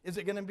 Is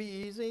it going to be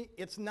easy?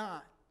 It's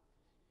not.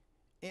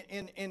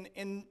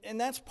 And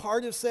that's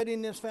part of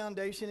setting this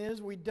foundation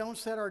is we don't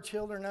set our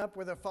children up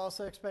with a false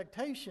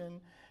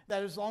expectation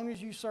that as long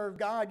as you serve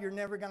God, you're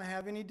never going to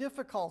have any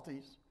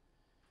difficulties.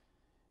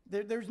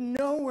 There's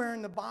nowhere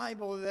in the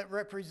Bible that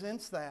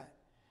represents that.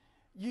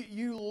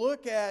 You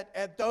look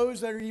at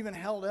those that are even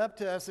held up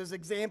to us as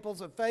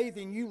examples of faith,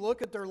 and you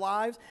look at their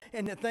lives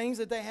and the things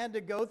that they had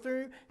to go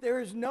through.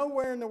 There is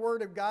nowhere in the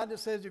Word of God that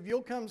says, if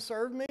you'll come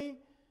serve me,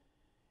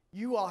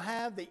 you will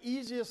have the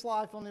easiest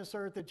life on this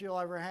earth that you'll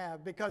ever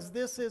have, because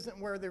this isn't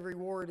where the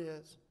reward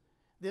is.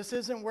 This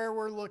isn't where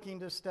we're looking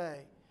to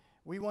stay.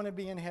 We want to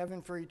be in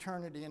heaven for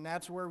eternity, and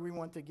that's where we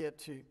want to get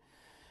to.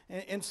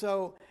 And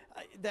so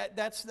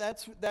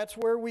that's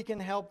where we can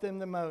help them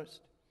the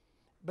most.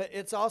 But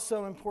it's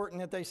also important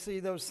that they see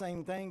those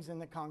same things in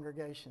the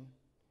congregation.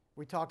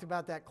 We talked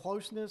about that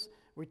closeness.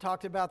 We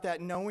talked about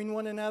that knowing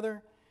one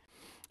another.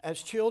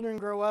 As children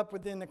grow up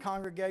within the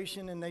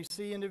congregation and they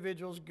see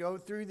individuals go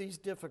through these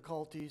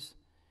difficulties,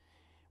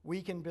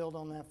 we can build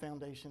on that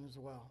foundation as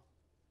well.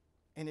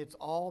 And it's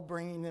all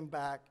bringing them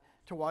back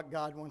to what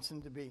God wants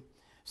them to be.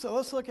 So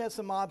let's look at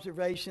some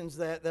observations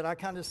that I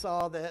kind of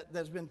saw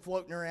that's been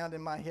floating around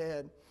in my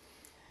head.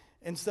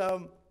 And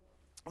so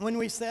when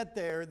we sit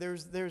there,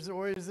 there's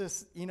always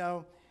this,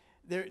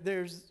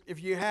 there's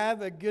if you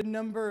have a good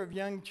number of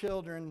young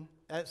children,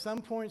 at some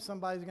point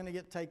somebody's going to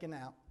get taken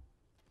out.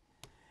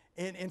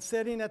 And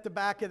sitting at the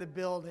back of the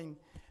building,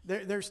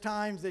 there's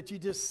times that you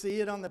just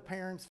see it on the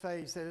parent's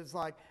face that it's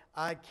like,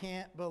 I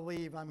can't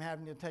believe I'm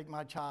having to take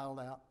my child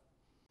out.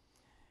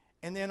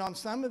 And then on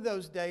some of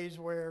those days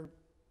where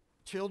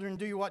children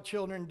do what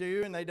children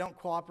do and they don't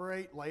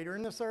cooperate later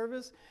in the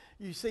service,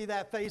 you see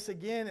that face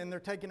again and they're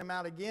taking them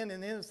out again,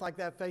 and then it's like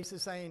that face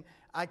is saying,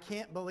 I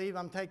can't believe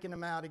I'm taking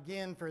them out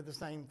again for the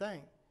same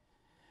thing.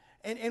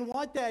 And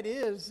what that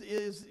is,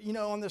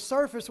 on the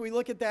surface we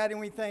look at that and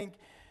we think,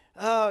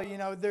 oh,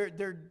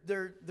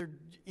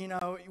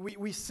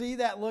 we see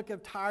that look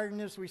of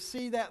tiredness, we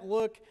see that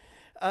look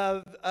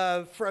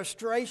of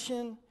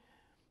frustration,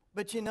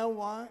 but you know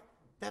what?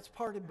 That's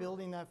part of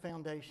building that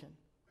foundation.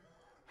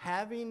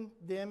 Having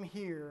them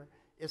here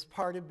is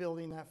part of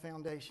building that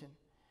foundation.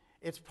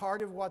 It's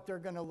part of what they're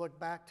going to look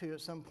back to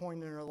at some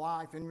point in their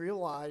life and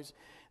realize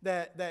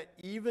that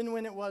even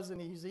when it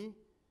wasn't easy,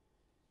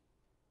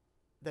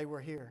 they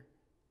were here.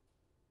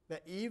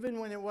 That even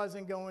when it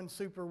wasn't going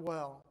super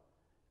well,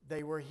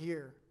 they were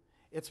here.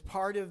 It's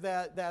part of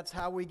that. That's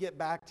how we get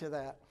back to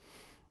that.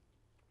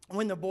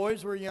 When the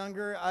boys were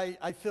younger,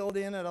 I filled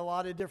in at a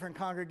lot of different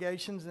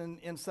congregations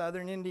in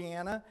southern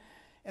Indiana.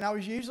 And I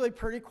was usually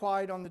pretty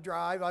quiet on the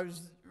drive. I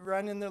was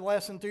running the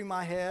lesson through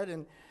my head.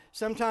 And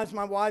sometimes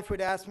my wife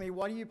would ask me,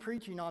 what are you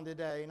preaching on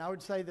today? And I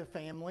would say the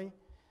family.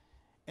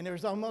 And there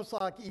was almost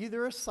like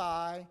either a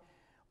sigh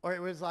or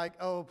it was like,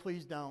 oh,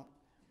 please don't.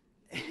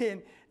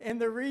 And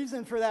the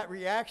reason for that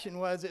reaction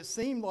was it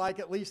seemed like,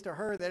 at least to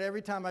her, that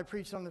every time I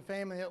preached on the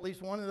family, at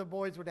least one of the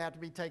boys would have to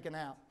be taken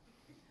out.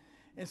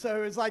 And so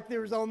it was like there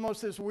was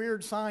almost this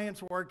weird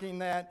science working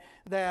that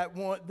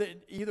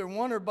either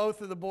one or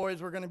both of the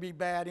boys were going to be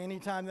bad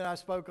anytime that I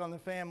spoke on the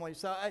family.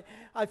 So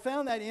I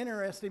found that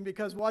interesting,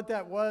 because what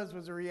that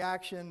was a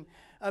reaction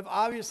of,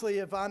 obviously,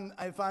 if I'm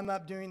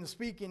up doing the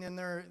speaking and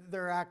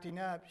they're acting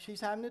up, she's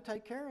having to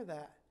take care of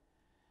that.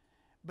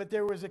 But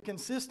there was a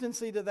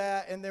consistency to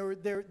that, and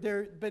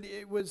but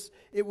it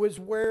was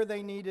where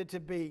they needed to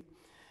be.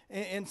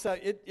 And so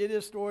it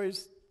is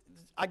stories.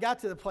 I got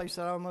to the place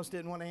that I almost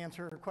didn't want to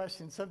answer her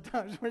question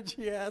sometimes when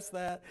she asked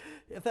that,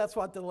 if that's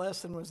what the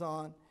lesson was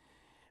on.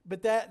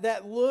 But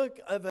that look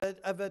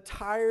of a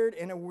tired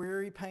and a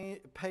weary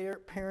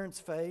parent's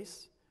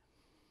face,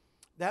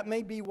 that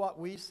may be what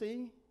we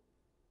see,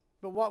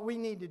 but what we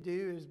need to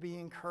do is be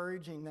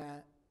encouraging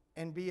that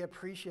and be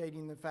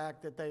appreciating the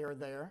fact that they are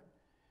there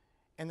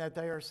and that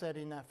they are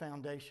setting that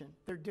foundation.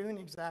 They're doing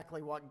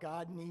exactly what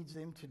God needs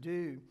them to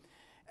do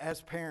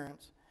as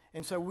parents.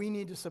 And so we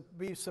need to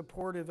be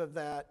supportive of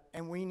that,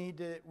 and we need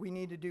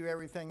to do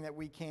everything that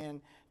we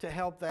can to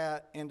help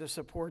that and to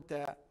support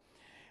that.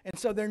 And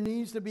so there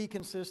needs to be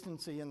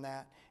consistency in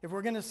that. If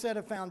we're going to set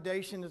a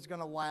foundation that's going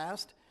to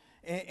last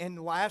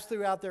and last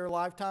throughout their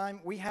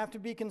lifetime, we have to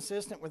be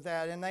consistent with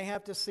that, and they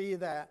have to see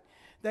that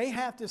They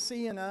have to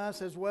see in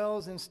us, as well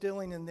as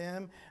instilling in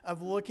them,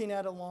 of looking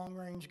at a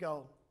long-range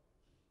goal.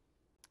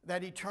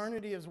 That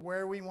eternity is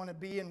where we want to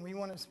be, and we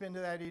want to spend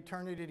that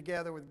eternity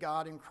together with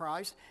God in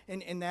Christ.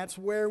 And that's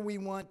where we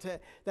want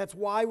to, that's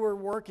why we're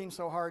working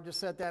so hard to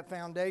set that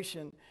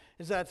foundation,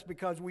 is that's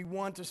because we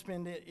want to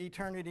spend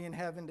eternity in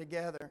heaven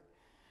together.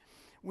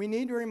 We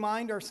need to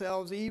remind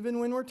ourselves, even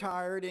when we're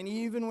tired and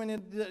even when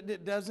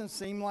it doesn't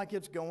seem like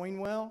it's going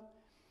well,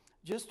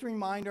 just to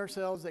remind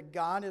ourselves that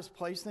God has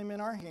placed them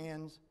in our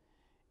hands,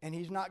 and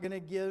He's not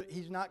going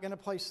to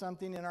place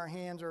something in our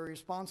hands or a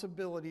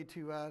responsibility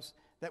to us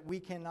that we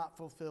cannot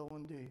fulfill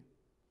and do.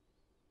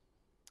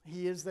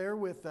 He is there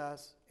with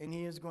us, and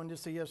He is going to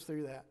see us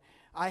through that.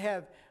 I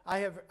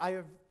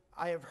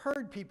have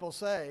heard people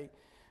say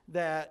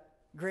that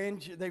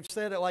they've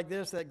said it like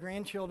this, that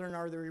grandchildren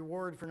are the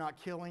reward for not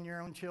killing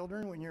your own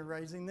children when you're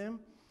raising them.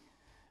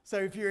 So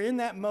if you're in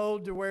that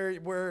mode to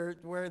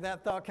where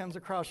that thought comes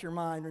across your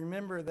mind,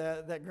 remember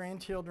that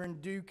grandchildren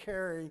do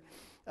carry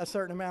a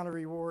certain amount of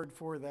reward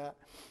for that.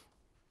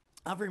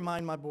 I've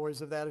reminded my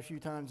boys of that a few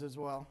times as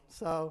well.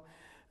 So,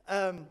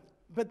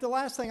 but the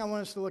last thing I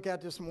want us to look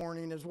at this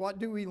morning is, what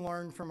do we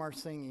learn from our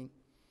singing?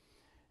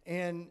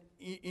 And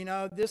you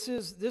know, this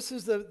is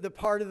the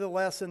part of the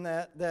lesson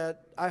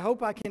that I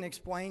hope I can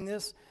explain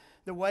this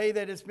the way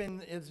that it's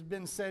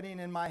been setting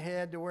in my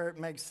head to where it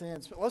makes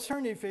sense. But let's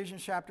turn to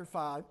Ephesians chapter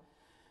 5.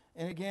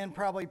 And again,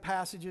 probably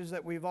passages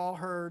that we've all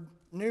heard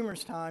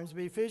numerous times.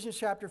 But Ephesians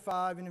chapter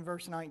 5 and in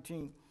verse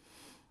 19.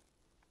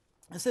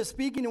 It says,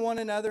 speaking to one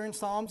another in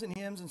psalms and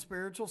hymns and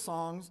spiritual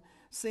songs,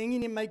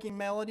 singing and making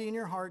melody in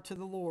your heart to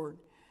the Lord,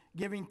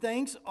 giving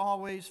thanks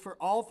always for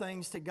all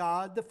things to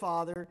God the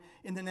Father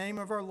in the name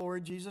of our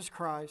Lord Jesus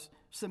Christ,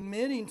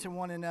 submitting to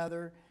one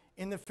another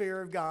in the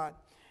fear of God.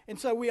 And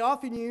so we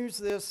often use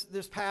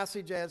this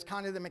passage as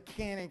kind of the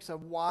mechanics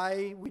of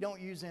why we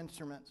don't use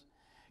instruments,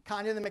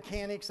 kind of the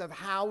mechanics of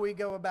how we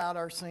go about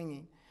our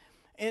singing.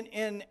 And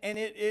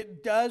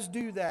it does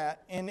do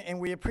that, and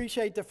we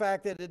appreciate the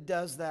fact that it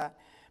does that.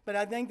 But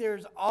I think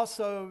there's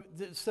also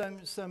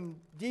some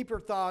deeper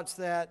thoughts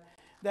that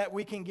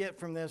we can get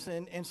from this.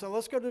 And so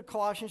let's go to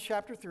Colossians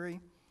chapter 3.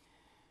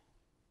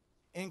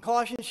 In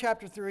Colossians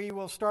chapter 3,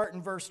 we'll start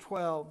in verse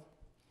 12.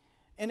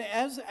 And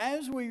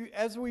as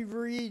we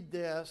read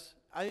this,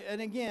 and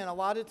again, a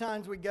lot of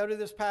times we go to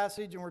this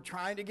passage and we're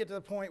trying to get to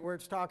the point where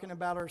it's talking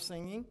about our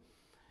singing.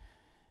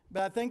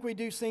 But I think we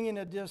do singing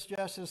a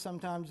disjustice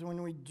sometimes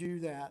when we do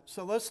that.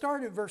 So let's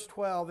start at verse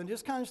 12 and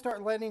just kind of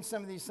start letting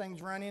some of these things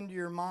run into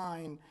your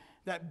mind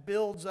that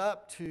builds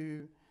up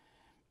to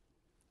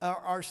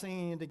our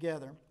singing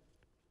together.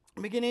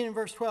 Beginning in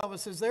verse 12, it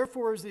says,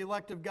 therefore, as the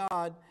elect of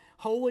God,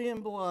 holy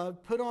and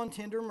beloved, put on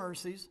tender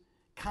mercies,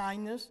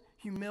 kindness,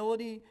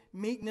 humility,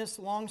 meekness,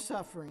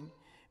 long-suffering,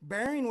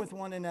 bearing with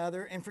one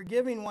another and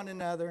forgiving one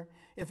another.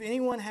 If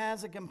anyone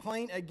has a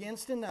complaint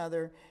against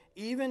another,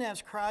 even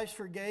as Christ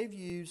forgave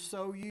you,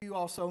 so you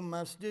also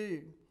must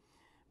do.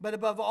 But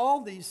above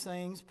all these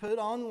things, put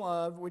on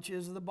love, which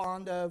is the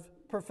bond of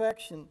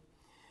perfection.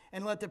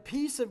 And let the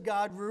peace of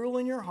God rule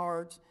in your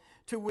hearts,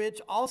 to which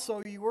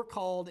also you were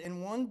called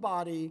in one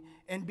body,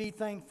 and be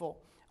thankful.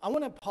 I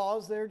want to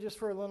pause there just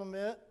for a little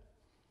bit.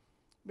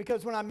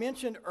 Because when I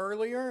mentioned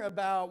earlier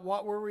about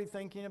what were we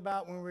thinking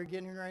about when we were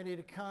getting ready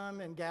to come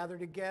and gather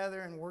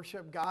together and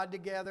worship God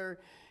together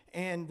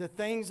and the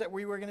things that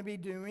we were going to be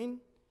doing,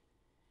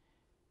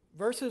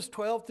 verses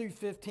 12 through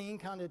 15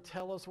 kind of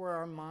tell us where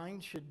our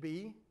mind should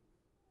be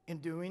in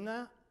doing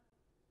that.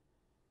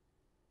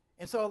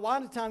 And so a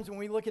lot of times when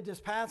we look at this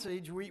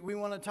passage, we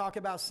want to talk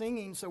about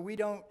singing, so we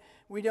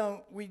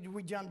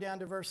jump down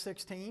to verse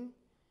 16.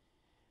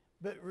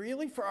 But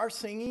really, for our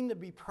singing to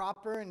be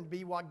proper and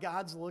be what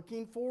God's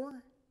looking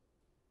for,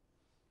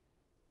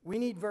 we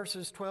need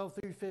verses 12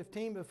 through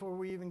 15 before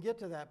we even get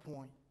to that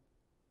point.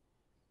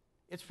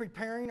 It's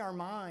preparing our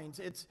minds.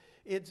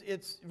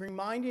 It's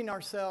reminding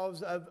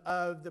ourselves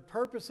of the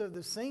purpose of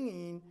the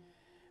singing,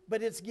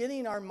 but it's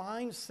getting our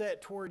minds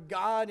set toward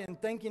God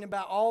and thinking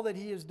about all that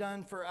He has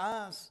done for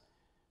us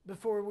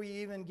before we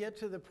even get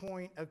to the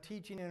point of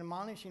teaching and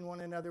admonishing one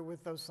another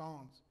with those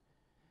songs.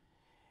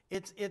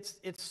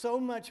 It's so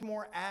much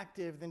more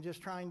active than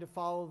just trying to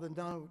follow the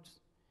notes.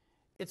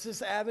 It's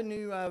this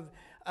avenue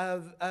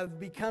of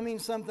becoming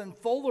something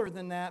fuller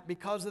than that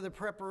because of the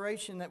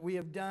preparation that we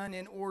have done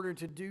in order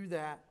to do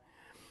that.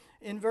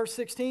 In verse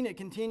 16, it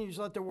continues,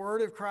 let the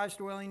word of Christ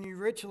dwell in you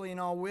richly in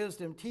all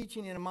wisdom,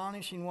 teaching and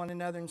admonishing one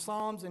another in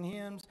psalms and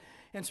hymns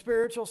and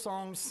spiritual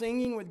songs,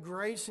 singing with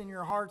grace in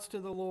your hearts to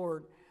the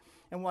Lord.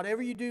 And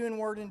whatever you do in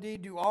word and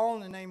deed, do all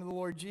in the name of the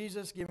Lord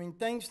Jesus, giving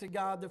thanks to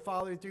God the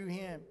Father through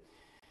Him.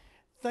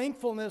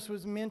 Thankfulness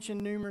was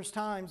mentioned numerous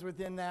times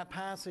within that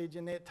passage,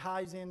 and it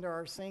ties into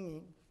our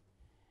singing.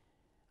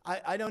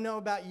 I don't know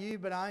about you,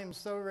 but I am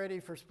so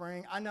ready for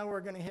spring. I know we're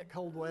going to hit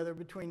cold weather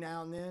between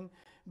now and then,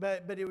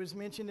 but it was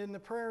mentioned in the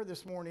prayer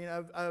this morning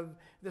of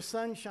the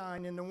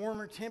sunshine and the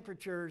warmer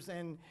temperatures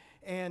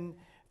and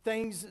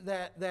things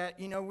that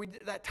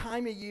that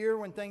time of year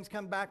when things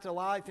come back to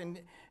life,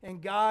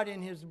 and God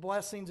in His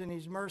blessings and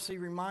His mercy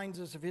reminds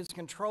us of His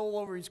control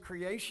over His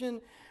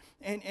creation,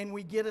 and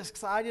we get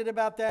excited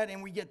about that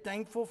and we get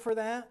thankful for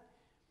that.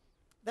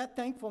 That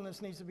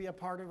thankfulness needs to be a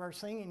part of our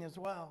singing as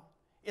well.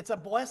 It's a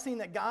blessing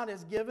that God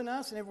has given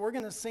us, and if we're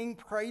going to sing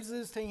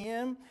praises to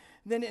Him,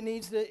 then it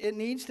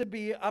needs to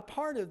be a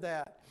part of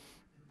that.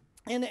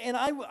 And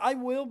I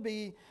will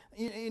be,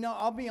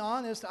 I'll be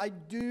honest, I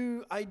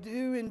do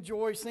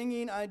enjoy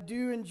singing. I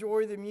do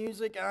enjoy the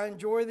music. I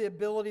enjoy the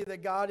ability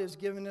that God has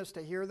given us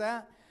to hear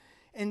that.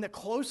 And the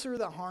closer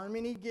the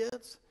harmony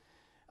gets,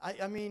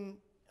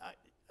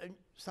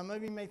 some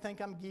of you may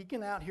think I'm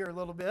geeking out here a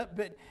little bit,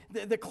 but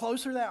the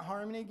closer that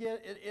harmony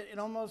gets, it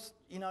almost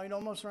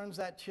runs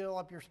that chill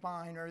up your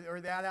spine, or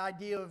that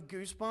idea of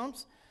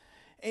goosebumps.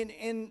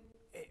 And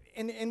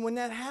when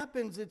that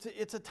happens,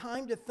 it's a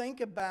time to think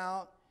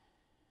about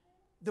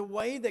the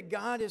way that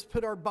God has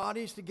put our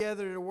bodies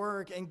together to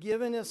work and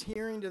given us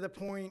hearing to the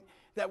point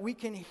that we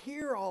can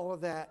hear all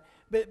of that.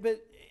 But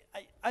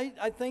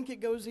I think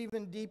it goes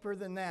even deeper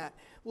than that.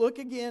 Look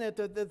again at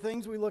the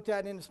things we looked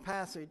at in this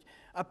passage.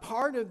 A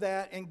part of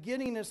that and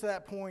getting us to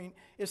that point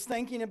is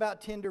thinking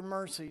about tender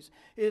mercies,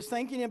 is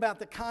thinking about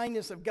the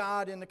kindness of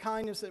God and the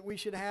kindness that we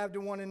should have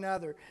to one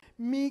another.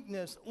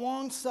 Meekness,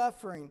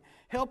 long-suffering,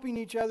 helping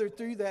each other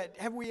through that.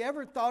 Have we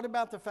ever thought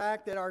about the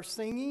fact that our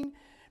singing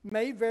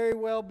may very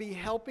well be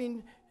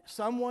helping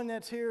someone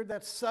that's here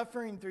that's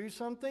suffering through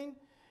something?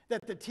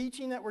 That the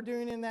teaching that we're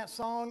doing in that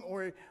song,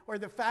 or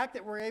the fact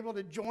that we're able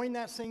to join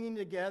that singing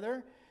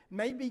together,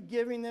 may be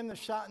giving them the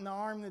shot in the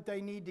arm that they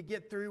need to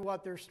get through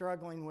what they're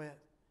struggling with.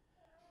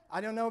 I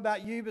don't know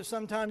about you, but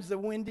sometimes the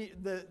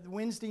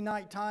Wednesday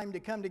night time to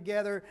come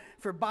together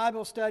for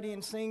Bible study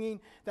and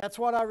singing, that's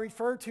what I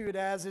refer to it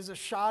as, is a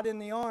shot in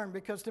the arm,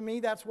 because to me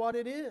that's what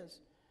it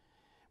is.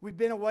 We've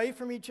been away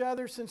from each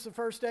other since the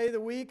first day of the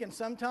week, and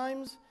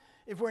sometimes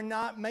if we're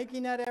not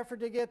making that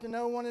effort to get to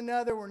know one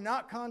another, we're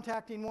not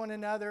contacting one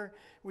another,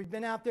 we've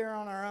been out there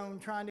on our own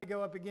trying to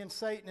go up against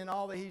Satan and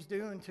all that he's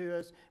doing to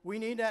us. We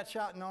need that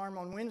shot in the arm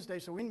on Wednesday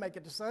so we can make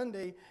it to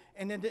Sunday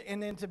and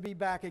then to be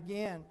back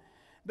again.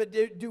 But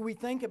do we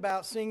think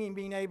about singing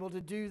being able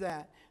to do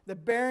that? The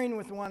bearing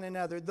with one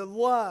another, the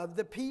love,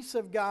 the peace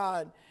of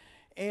God,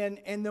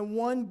 and the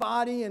one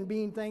body, and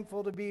being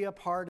thankful to be a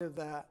part of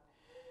that.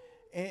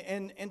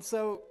 And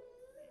so,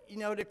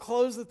 to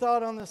close the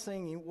thought on the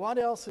singing, what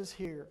else is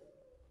here?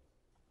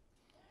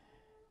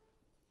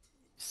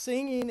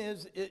 Singing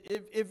is,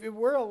 if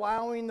we're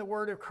allowing the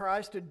Word of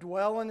Christ to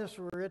dwell in us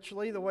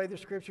richly, the way the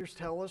Scriptures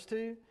tell us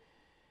to,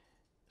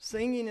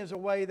 singing is a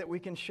way that we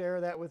can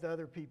share that with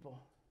other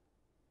people.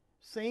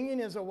 Singing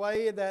is a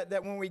way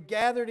that when we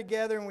gather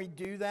together and we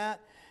do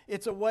that,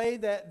 it's a way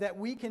that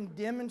we can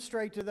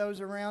demonstrate to those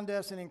around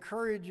us and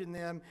encourage in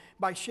them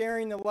by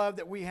sharing the love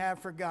that we have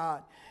for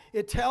God.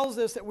 It tells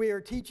us that we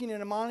are teaching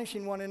and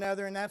admonishing one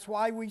another, and that's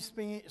why we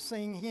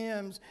sing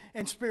hymns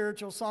and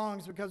spiritual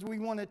songs, because we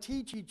want to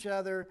teach each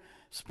other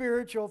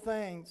spiritual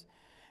things.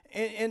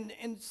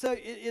 And so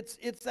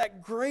it's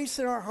that grace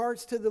in our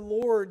hearts to the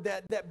Lord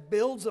that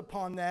builds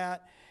upon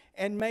that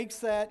and makes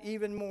that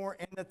even more,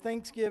 and the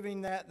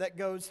thanksgiving that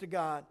goes to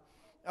God.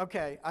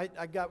 Okay,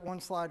 I got one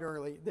slide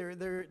early.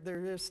 There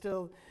is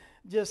still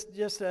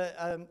just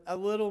a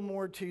little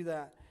more to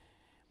that.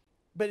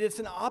 But it's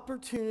an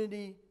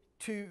opportunity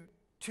to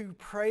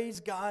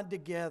praise God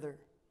together.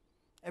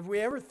 Have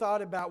we ever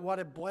thought about what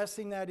a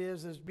blessing that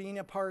is as being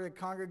a part of the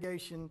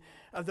congregation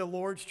of the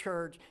Lord's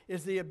church,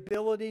 is the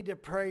ability to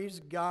praise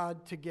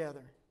God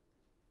together?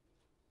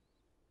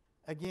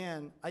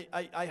 Again,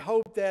 I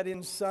hope that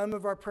in some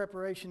of our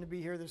preparation to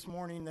be here this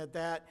morning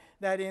that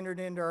entered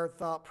into our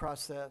thought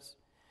process.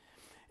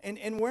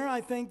 And where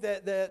I think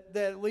that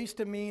at least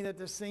to me, that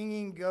the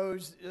singing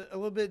goes a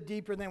little bit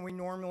deeper than we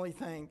normally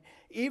think.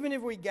 Even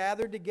if we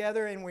gathered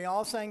together and we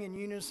all sang in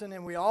unison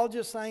and we all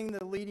just sang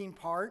the leading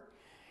part,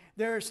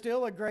 there is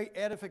still a great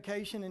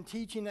edification and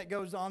teaching that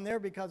goes on there,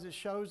 because it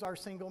shows our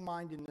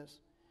single-mindedness.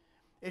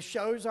 It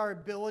shows our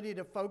ability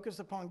to focus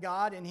upon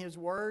God and His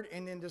Word,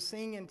 and then to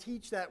sing and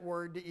teach that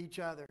Word to each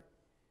other.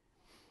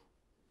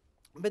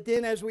 But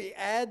then as we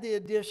add the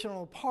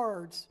additional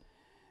parts,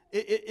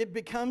 it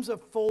becomes a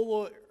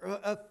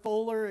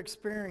fuller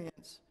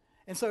experience.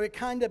 And so it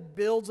kind of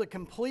builds a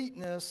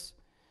completeness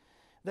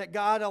that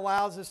God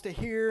allows us to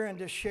hear and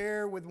to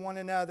share with one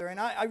another. And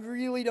I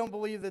really don't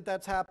believe that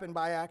that's happened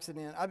by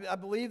accident. I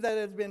believe that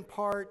it's been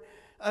part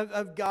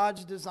of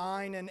God's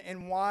design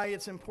and why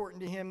it's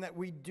important to Him that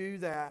we do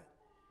that.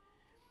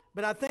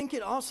 But I think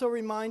it also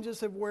reminds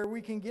us of where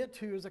we can get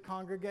to as a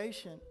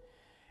congregation.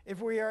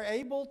 If we are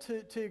able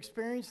to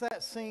experience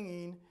that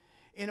singing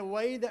in a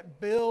way that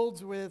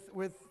builds with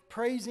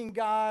praising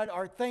God,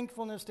 our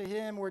thankfulness to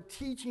Him, we're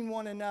teaching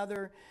one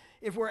another.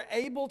 If we're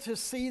able to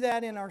see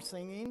that in our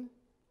singing,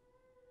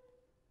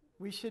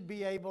 we should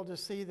be able to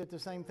see that the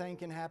same thing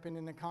can happen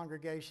in the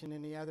congregation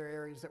in the other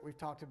areas that we've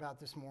talked about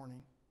this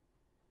morning.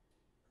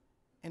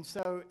 And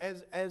so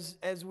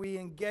as we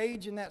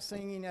engage in that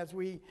singing, as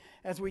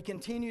we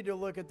continue to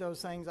look at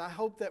those things, I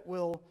hope that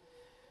we'll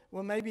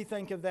maybe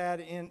think of that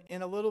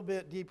in a little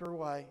bit deeper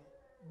way.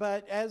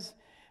 But as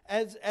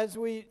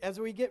we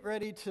get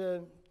ready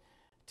to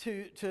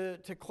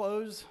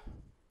close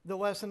the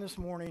lesson this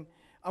morning,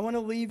 I want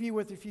to leave you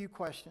with a few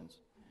questions.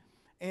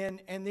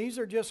 And these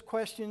are just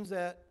questions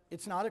that,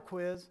 it's not a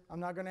quiz.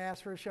 I'm not going to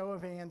ask for a show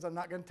of hands. I'm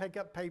not going to take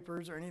up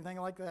papers or anything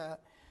like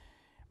that.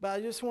 But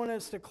I just want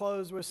us to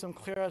close with some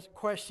clear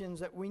questions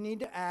that we need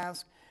to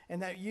ask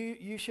and that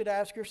you should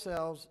ask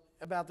yourselves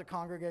about the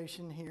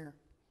congregation here.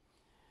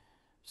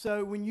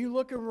 So when you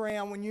look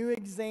around, when you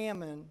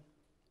examine,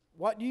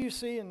 what do you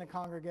see in the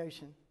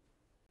congregation?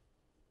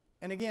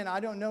 And again,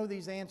 I don't know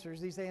these answers.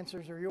 These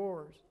answers are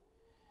yours.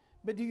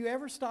 But do you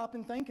ever stop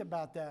and think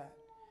about that?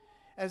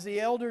 As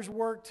the elders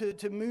work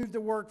to move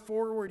the work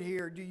forward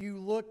here, do you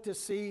look to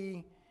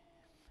see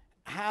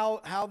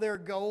how their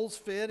goals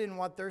fit in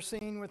what they're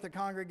seeing with the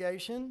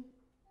congregation?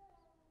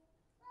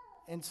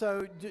 And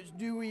so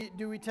do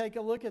we take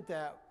a look at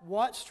that?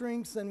 What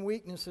strengths and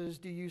weaknesses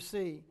do you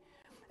see?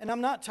 And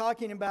I'm not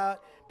talking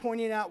about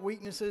pointing out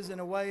weaknesses in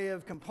a way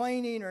of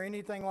complaining or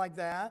anything like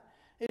that.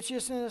 It's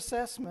just an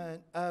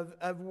assessment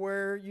of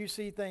where you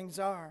see things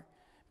are.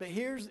 But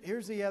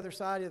here's the other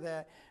side of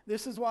that.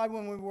 This is why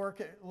when we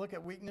look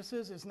at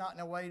weaknesses, it's not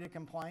in a way to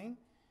complain.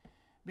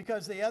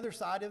 Because the other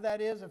side of that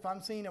is, if I'm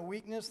seeing a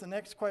weakness, the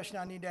next question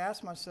I need to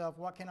ask myself,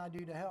 what can I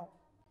do to help?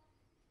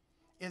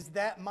 Is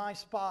that my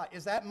spot?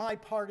 Is that my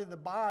part of the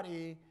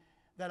body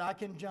that I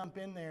can jump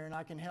in there and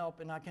I can help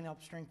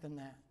strengthen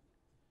that?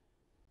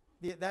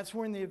 That's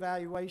when the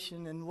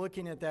evaluation and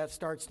looking at that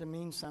starts to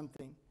mean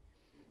something.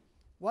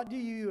 What do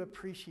you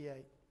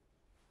appreciate?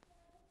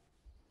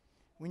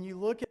 When you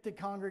look at the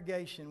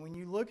congregation, when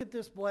you look at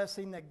this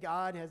blessing that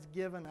God has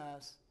given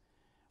us,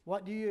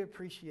 what do you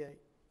appreciate?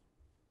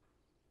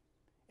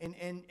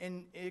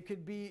 And it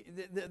could be,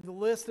 the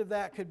list of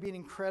that could be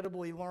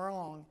incredibly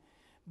long.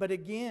 But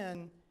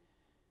again,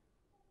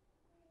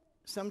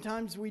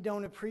 sometimes we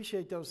don't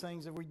appreciate those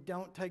things if we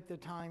don't take the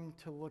time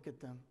to look at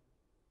them.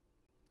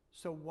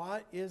 So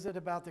what is it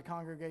about the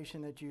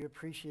congregation that you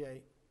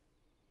appreciate?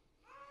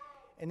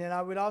 And then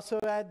I would also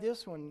add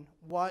this one.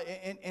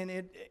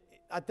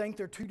 I think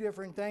they're two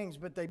different things,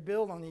 but they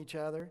build on each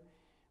other.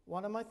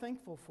 What am I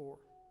thankful for?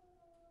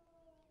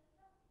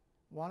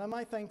 What am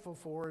I thankful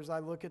for as I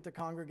look at the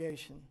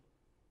congregation?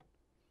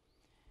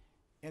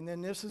 And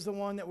then this is the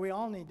one that we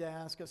all need to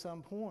ask at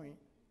some point.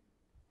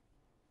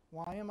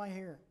 Why am I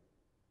here?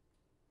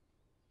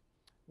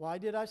 Why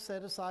did I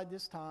set aside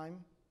this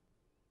time?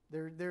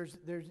 There's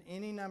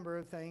any number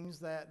of things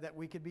that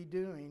we could be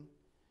doing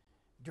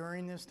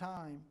during this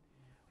time.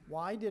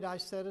 Why did I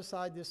set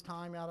aside this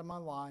time out of my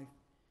life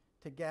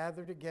to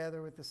gather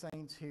together with the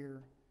saints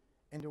here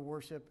and to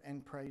worship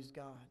and praise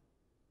God?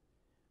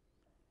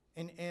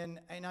 And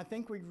I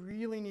think we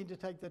really need to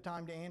take the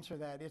time to answer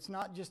that. It's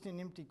not just an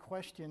empty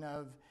question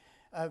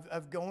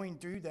of going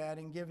through that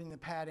and giving the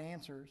pat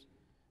answers.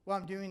 Well,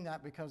 I'm doing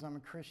that because I'm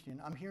a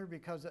Christian. I'm here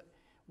because,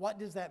 what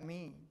does that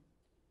mean?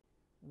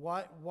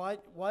 What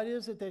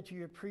is it that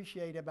you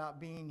appreciate about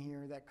being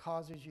here that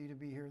causes you to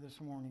be here this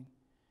morning?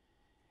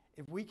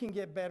 If we can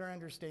get better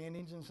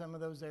understandings in some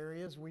of those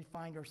areas, we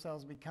find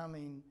ourselves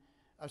becoming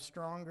a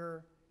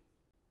stronger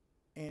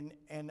and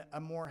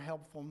a more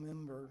helpful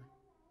member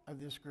of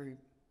this group.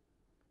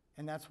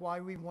 And that's why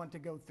we want to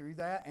go through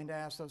that and to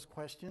ask those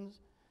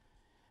questions,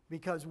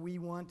 because we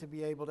want to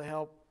be able to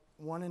help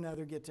one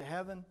another get to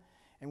heaven,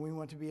 and we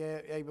want to be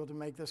able to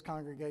make this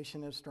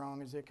congregation as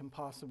strong as it can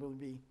possibly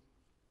be.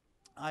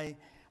 I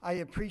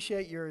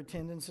appreciate your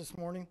attendance this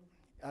morning.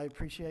 I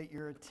appreciate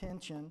your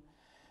attention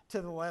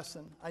to the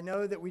lesson. I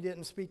know that we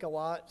didn't speak a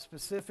lot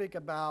specific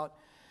about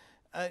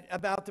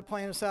the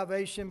plan of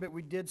salvation, but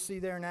we did see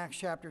there in Acts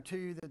chapter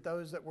 2 that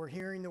those that were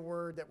hearing the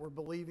word, that were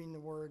believing the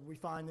word, we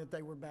find that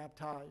they were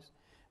baptized.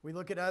 We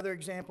look at other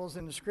examples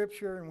in the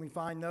scripture and we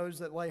find those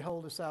that lay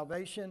hold of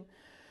salvation,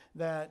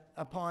 that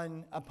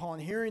upon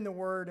hearing the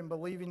word and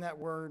believing that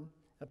word,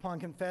 upon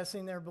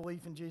confessing their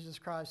belief in Jesus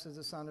Christ as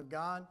the Son of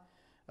God,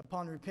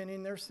 upon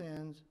repenting their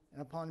sins,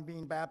 and upon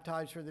being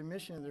baptized for the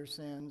remission of their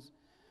sins,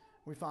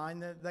 we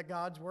find that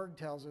God's word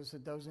tells us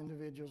that those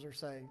individuals are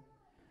saved.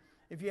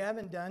 If you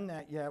haven't done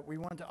that yet, we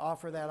want to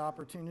offer that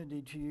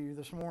opportunity to you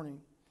this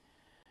morning.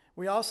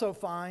 We also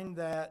find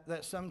that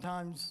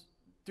sometimes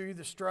through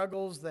the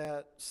struggles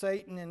that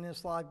Satan in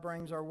this life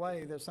brings our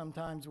way, that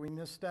sometimes we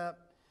misstep,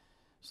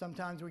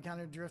 sometimes we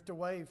kind of drift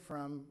away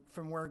from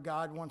where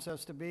God wants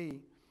us to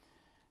be.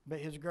 But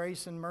His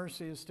grace and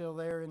mercy is still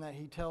there, in that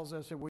He tells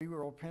us that we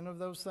will repent of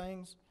those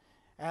things,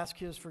 ask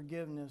His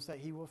forgiveness, that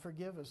He will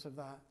forgive us of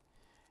that.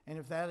 And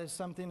if that is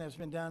something that's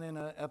been done in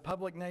a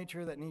public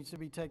nature that needs to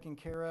be taken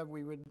care of,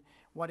 we would,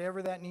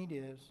 whatever that need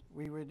is,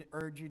 we would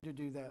urge you to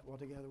do that. While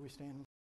together we stand.